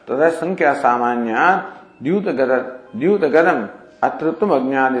तथा संख्या सामान्यात् द्यूत गदम अतृत्वम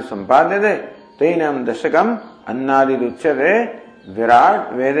अज्ञादि संपाद्यते तैनम दशकम अन्नादि उच्यते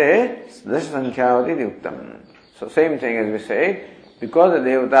विराट वेदे दश संख्यावति उक्तम. So same thing as we say, because the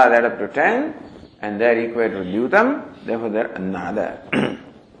devata add up to 10 and they are equal to dyutam, therefore they are annada.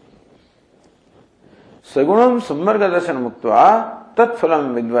 Sagunam samvarga darshan muktva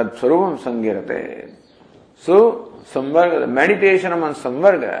Tatphalam vidvad swarupam sangirate. So, samvarga, the meditation on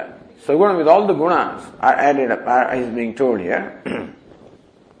samvarga, saguna with all the gunas are added up, is being told here.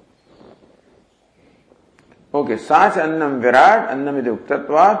 Okay, sach annam virat, annam iti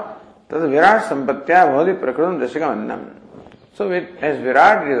uktatvat, tad virat sampatya bhavati prakrutam dashakam annam. So, as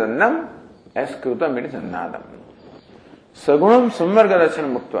virat it is annam, as krutam it is annadam. Sagunam samvarga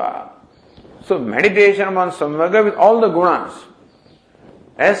darshan muktva. So, meditation on samvarga with all the gunas.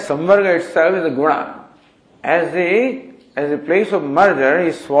 As samvarga itself is a guna, as the place of merger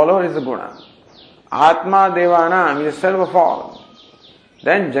is swallowed is the guna. Atma Devanam is the self of all.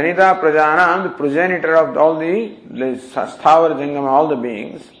 Then Janita Prajanam, the progenitor of all the Sthavar Jangama, all the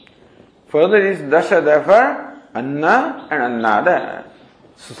beings. Further is Dasha, therefore, Anna and Annada.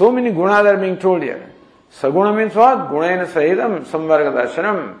 So many gunas are being told here. Saguna means what? Gunena Sahitam Samvarga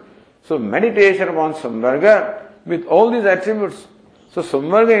Darshanam. So meditation upon Samvarga with all these attributes. So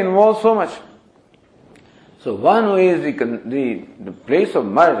samvarga involves so much. So one who is the place of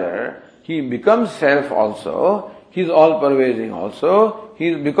merger, he becomes self also, he is all pervading also, he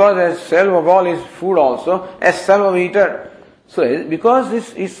is, because as self of all is food also, as self of eater. So because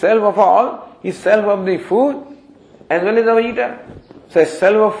this is self of all, he is self of the food as well as of eater. So as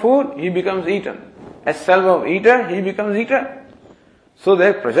self of food, he becomes eaten. As self of eater, he becomes eater. So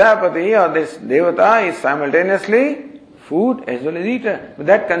that Prajapati or this Devata is simultaneously food as well as eater. But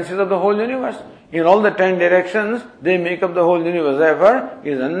that consists of the whole universe. In all the 10 directions, they make up the whole universe. Therefore,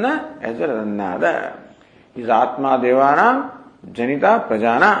 is Anna as well as Annada. Is Atma Devanam, Janita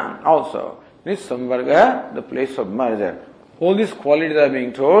Prajanam also. This Samvarga, the place of merger. All these qualities are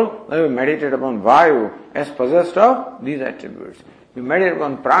being told. Now you meditate upon Vayu as possessed of these attributes. You meditate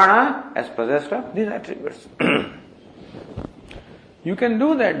upon Prana as possessed of these attributes. You can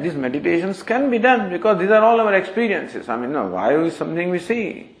do that. These meditations can be done because these are all our experiences. I mean, Vayu is something we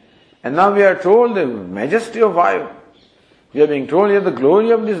see. And now we are told the majesty of Vayu. We are being told here the glory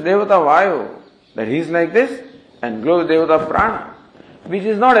of this Devata Vayu. That he is like this and glory of Devata Prana. Which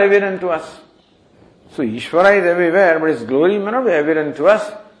is not evident to us. So Ishvara is everywhere, but his glory may not be evident to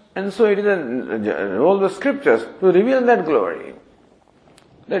us. And so it is a role of the scriptures to reveal that glory.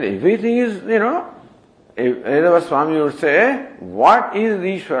 That everything is, as our Swami would say, what is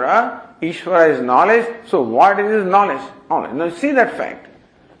Ishvara? Ishvara is knowledge. So what is his knowledge? Now see that fact.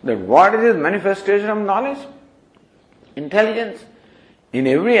 That what is his manifestation of knowledge? Intelligence. In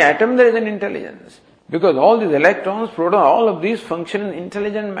every atom there is an intelligence. Because all these electrons, protons, all of these function in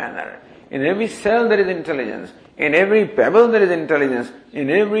intelligent manner. In every cell there is intelligence. In every pebble there is intelligence. In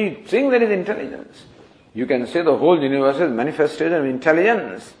everything there is intelligence. You can say the whole universe is manifestation of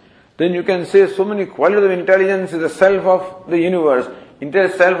intelligence. Then you can say so many qualities of intelligence is the self of the universe,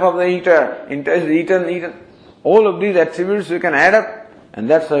 self of the eater, eaten. All of these attributes you can add up, and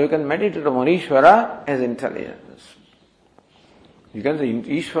that's how you can meditate on Ishvara as intelligence. You can say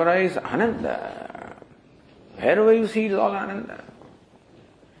Ishvara is Ananda. Wherever you see it is all Ananda.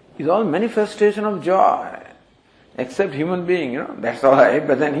 It's all manifestation of joy. Except human being, that's all right,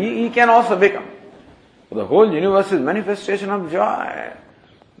 but then he can also become. The whole universe is manifestation of joy.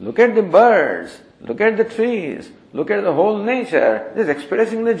 Look at the birds, look at the trees, look at the whole nature, just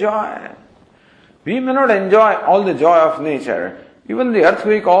expressing the joy. We may not enjoy all the joy of nature. Even the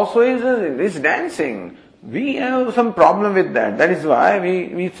earthquake also is dancing. We have some problem with that. That is why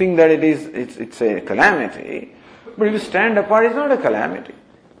we think that it's a calamity. But if you stand apart, it's not a calamity.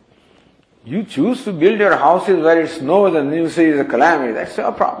 You choose to build your houses where it snows and you say it's a calamity. That's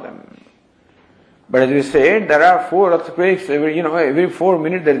your problem. But as we said, there are 4 earthquakes every 4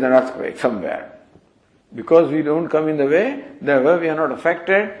 minutes there is an earthquake somewhere. Because we don't come in the way, therefore we are not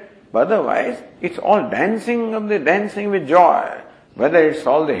affected. But otherwise, it's all dancing with joy. Whether it's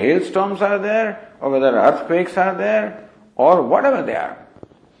all the hailstorms are there, or whether earthquakes are there, or whatever they are.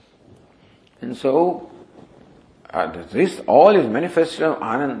 And so, this all is manifestation of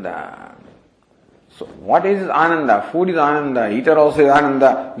Ananda. So what is Ananda? Food is Ananda, eater also is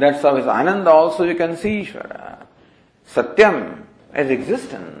Ananda. That's how it's Ananda also you can see Ishvara. Satyam as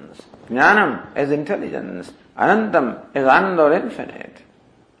existence, Jnanam as intelligence, Anantam as Ananda or infinite,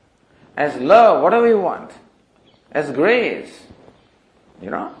 as love, whatever you want, as grace.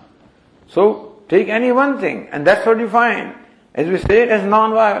 So take any one thing and that's what you find. As we say, as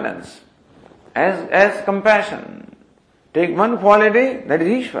non-violence, as compassion. Take one quality, that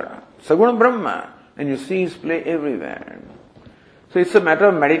is Ishvara, Saguna Brahma. And you see his play everywhere. So it's a matter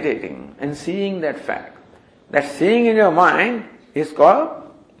of meditating and seeing that fact. That seeing in your mind is called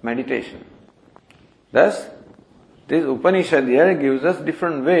meditation. Thus, this Upanishad here gives us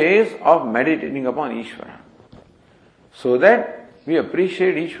different ways of meditating upon Ishvara. So that we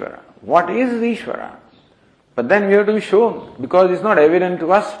appreciate Ishvara. What is Ishvara? But then we have to be shown, because it's not evident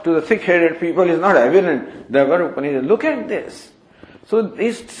to us, to the thick-headed people it's not evident. Therefore Upanishad, look at this. So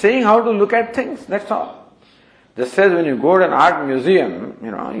it's saying how to look at things, that's all. Just says when you go to an art museum,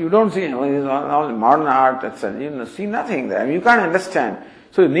 you don't see all modern art, you see nothing there. You can't understand.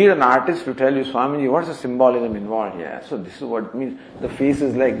 So you need an artist to tell you, Swamiji, what's the symbolism involved here? So this is what it means. The face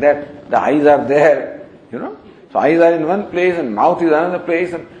is like that, the eyes are there, So eyes are in one place and mouth is another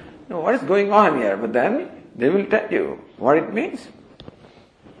place. And what is going on here? But then they will tell you what it means.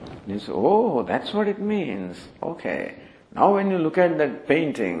 You say, oh, that's what it means. Okay. Now when you look at that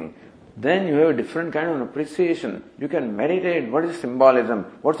painting, then you have a different kind of appreciation. You can meditate, what is symbolism,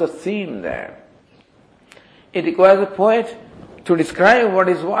 what's the theme there. It requires a poet to describe what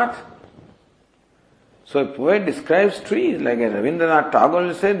is what. So a poet describes trees, like Rabindranath Tagore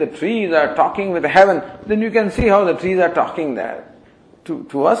will say, the trees are talking with heaven. Then you can see how the trees are talking there.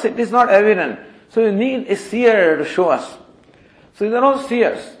 To us it is not evident. So you need a seer to show us. So these are all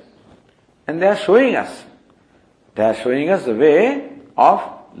seers. And they are showing us. They are showing us the way of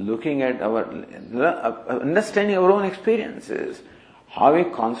looking at understanding our own experiences. How we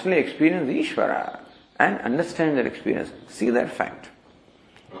constantly experience Ishvara and understand that experience. See that fact.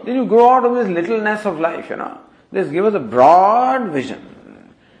 Then you grow out of this littleness of life, This gives us a broad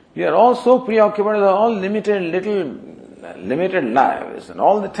vision. We are all so preoccupied with all limited lives and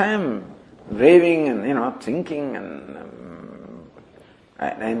all the time raving and, thinking and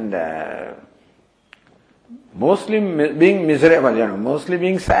mostly being miserable, mostly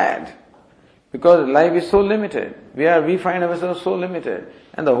being sad. Because life is so limited. We find ourselves so limited.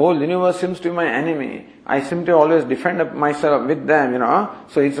 And the whole universe seems to be my enemy. I seem to always defend myself with them,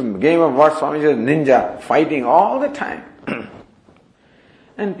 So it's a game of what Swamiji says, ninja, fighting all the time.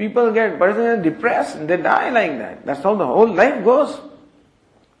 And people get depressed and they die like that. That's how the whole life goes.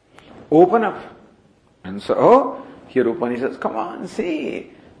 Open up. And so, here Upanishad says, come on,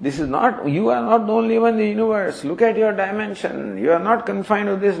 see. You are not the only one in the universe. Look at your dimension. You are not confined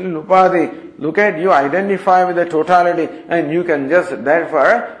to this little upadhi. Look at, you identify with the totality and you can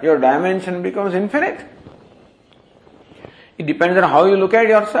therefore, your dimension becomes infinite. It depends on how you look at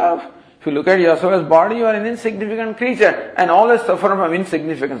yourself. If you look at yourself as body, you are an insignificant creature and always suffer from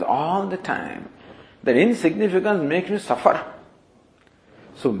insignificance all the time. That insignificance makes you suffer.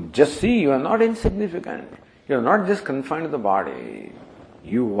 So just see, you are not insignificant. You are not just confined to the body.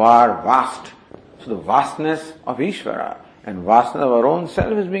 You are vast. So the vastness of Ishvara and vastness of our own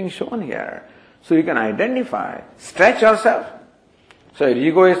self is being shown here. So you can identify, stretch yourself. So your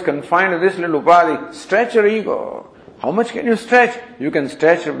ego is confined to this little upadhi. Stretch your ego. How much can you stretch? You can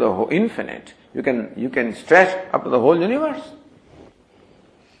stretch up the whole infinite. You can stretch up to the whole universe.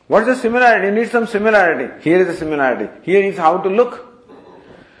 What is the similarity? You need some similarity. Here is the similarity. Here is how to look.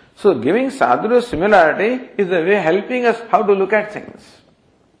 So giving sadhuru similarity is the way helping us how to look at things.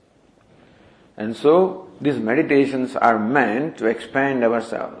 And so these meditations are meant to expand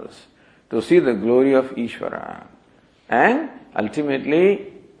ourselves, to see the glory of Ishvara. And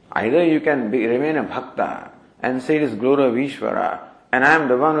ultimately, either you can remain a bhakta and say it is glory of Ishvara, and I am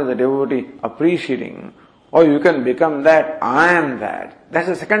the one who is a devotee appreciating, or you can become that, I am that. That's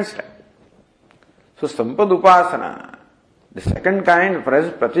the second step. So sampad upasana, the second kind,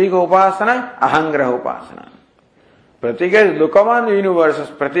 pratika upasana, ahangraha upasana. Pratika is look upon the universe as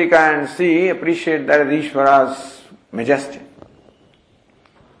pratika and see, appreciate that as Ishvara's majesty.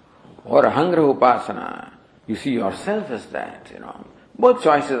 Or ahangraha upasana, you see yourself as that, Both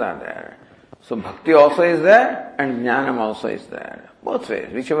choices are there. So bhakti also is there and jnanam also is there. Both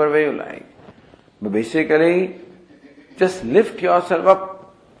ways, whichever way you like. But basically, just lift yourself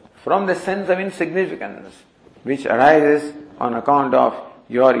up from the sense of insignificance which arises on account of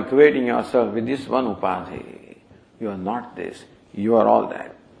your equating yourself with this one upadhi. You are not this, you are all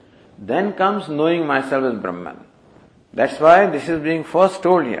that. Then comes knowing myself as Brahman. That's why this is being first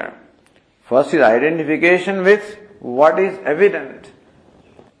told here. First is identification with what is evident.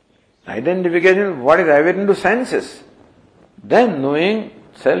 Identification with what is evident to senses. Then knowing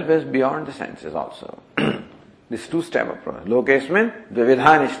self is beyond the senses also. This two-step approach. Lokesmin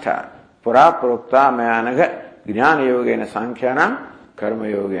dvividhanishta pura prokta mayanaga jnana yogena sankhyanam karma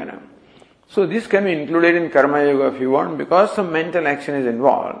yogena. So this can be included in karma yoga if you want, because some mental action is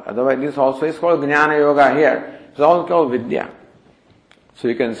involved. Otherwise this also is called jnana yoga here. It's all called vidya. So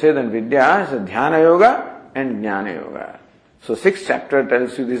you can say that vidya is a dhyana yoga and jnana yoga. So 6th chapter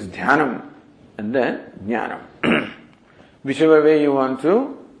tells you this dhyanam and then jnanam. Whichever way you want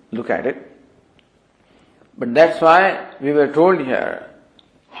to look at it. But that's why we were told here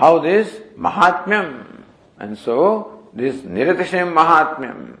how this mahatmyam, and so this niratishyam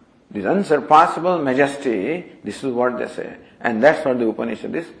mahatmyam, this unsurpassable majesty, this is what they say. And that's what the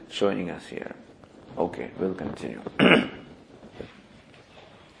Upanishad is showing us here. Okay, we'll continue.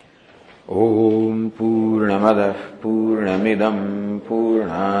 Om Purnamadah Purnamidam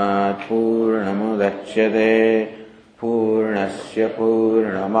Purnat Purnamudachyate Purnasya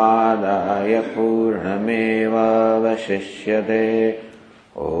Purnamadaya Purnameva Vashishyate.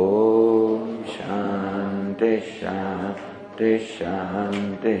 Om Shanti Shanti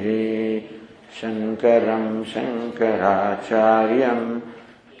Shanti. Shankaram Shankaracharyam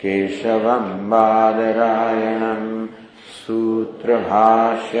Keshavam Badarayanam Sutra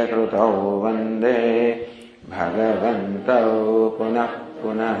Bhashya Krutau Vande Bhagavantau Punah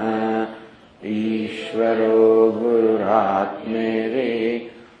Punah Ishvaro Gururatmeri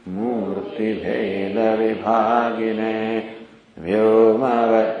Murti Bheda Vibhagine Vyoma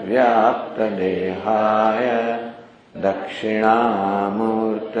Vyapta Dehaya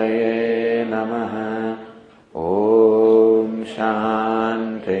Dakshinamurtaye Namaha. Om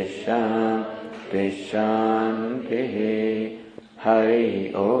Shanti Shanti Shanti.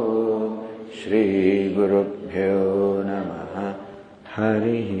 Hari Om. Shri Gurubhyo Namaha.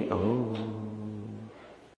 Hari Om.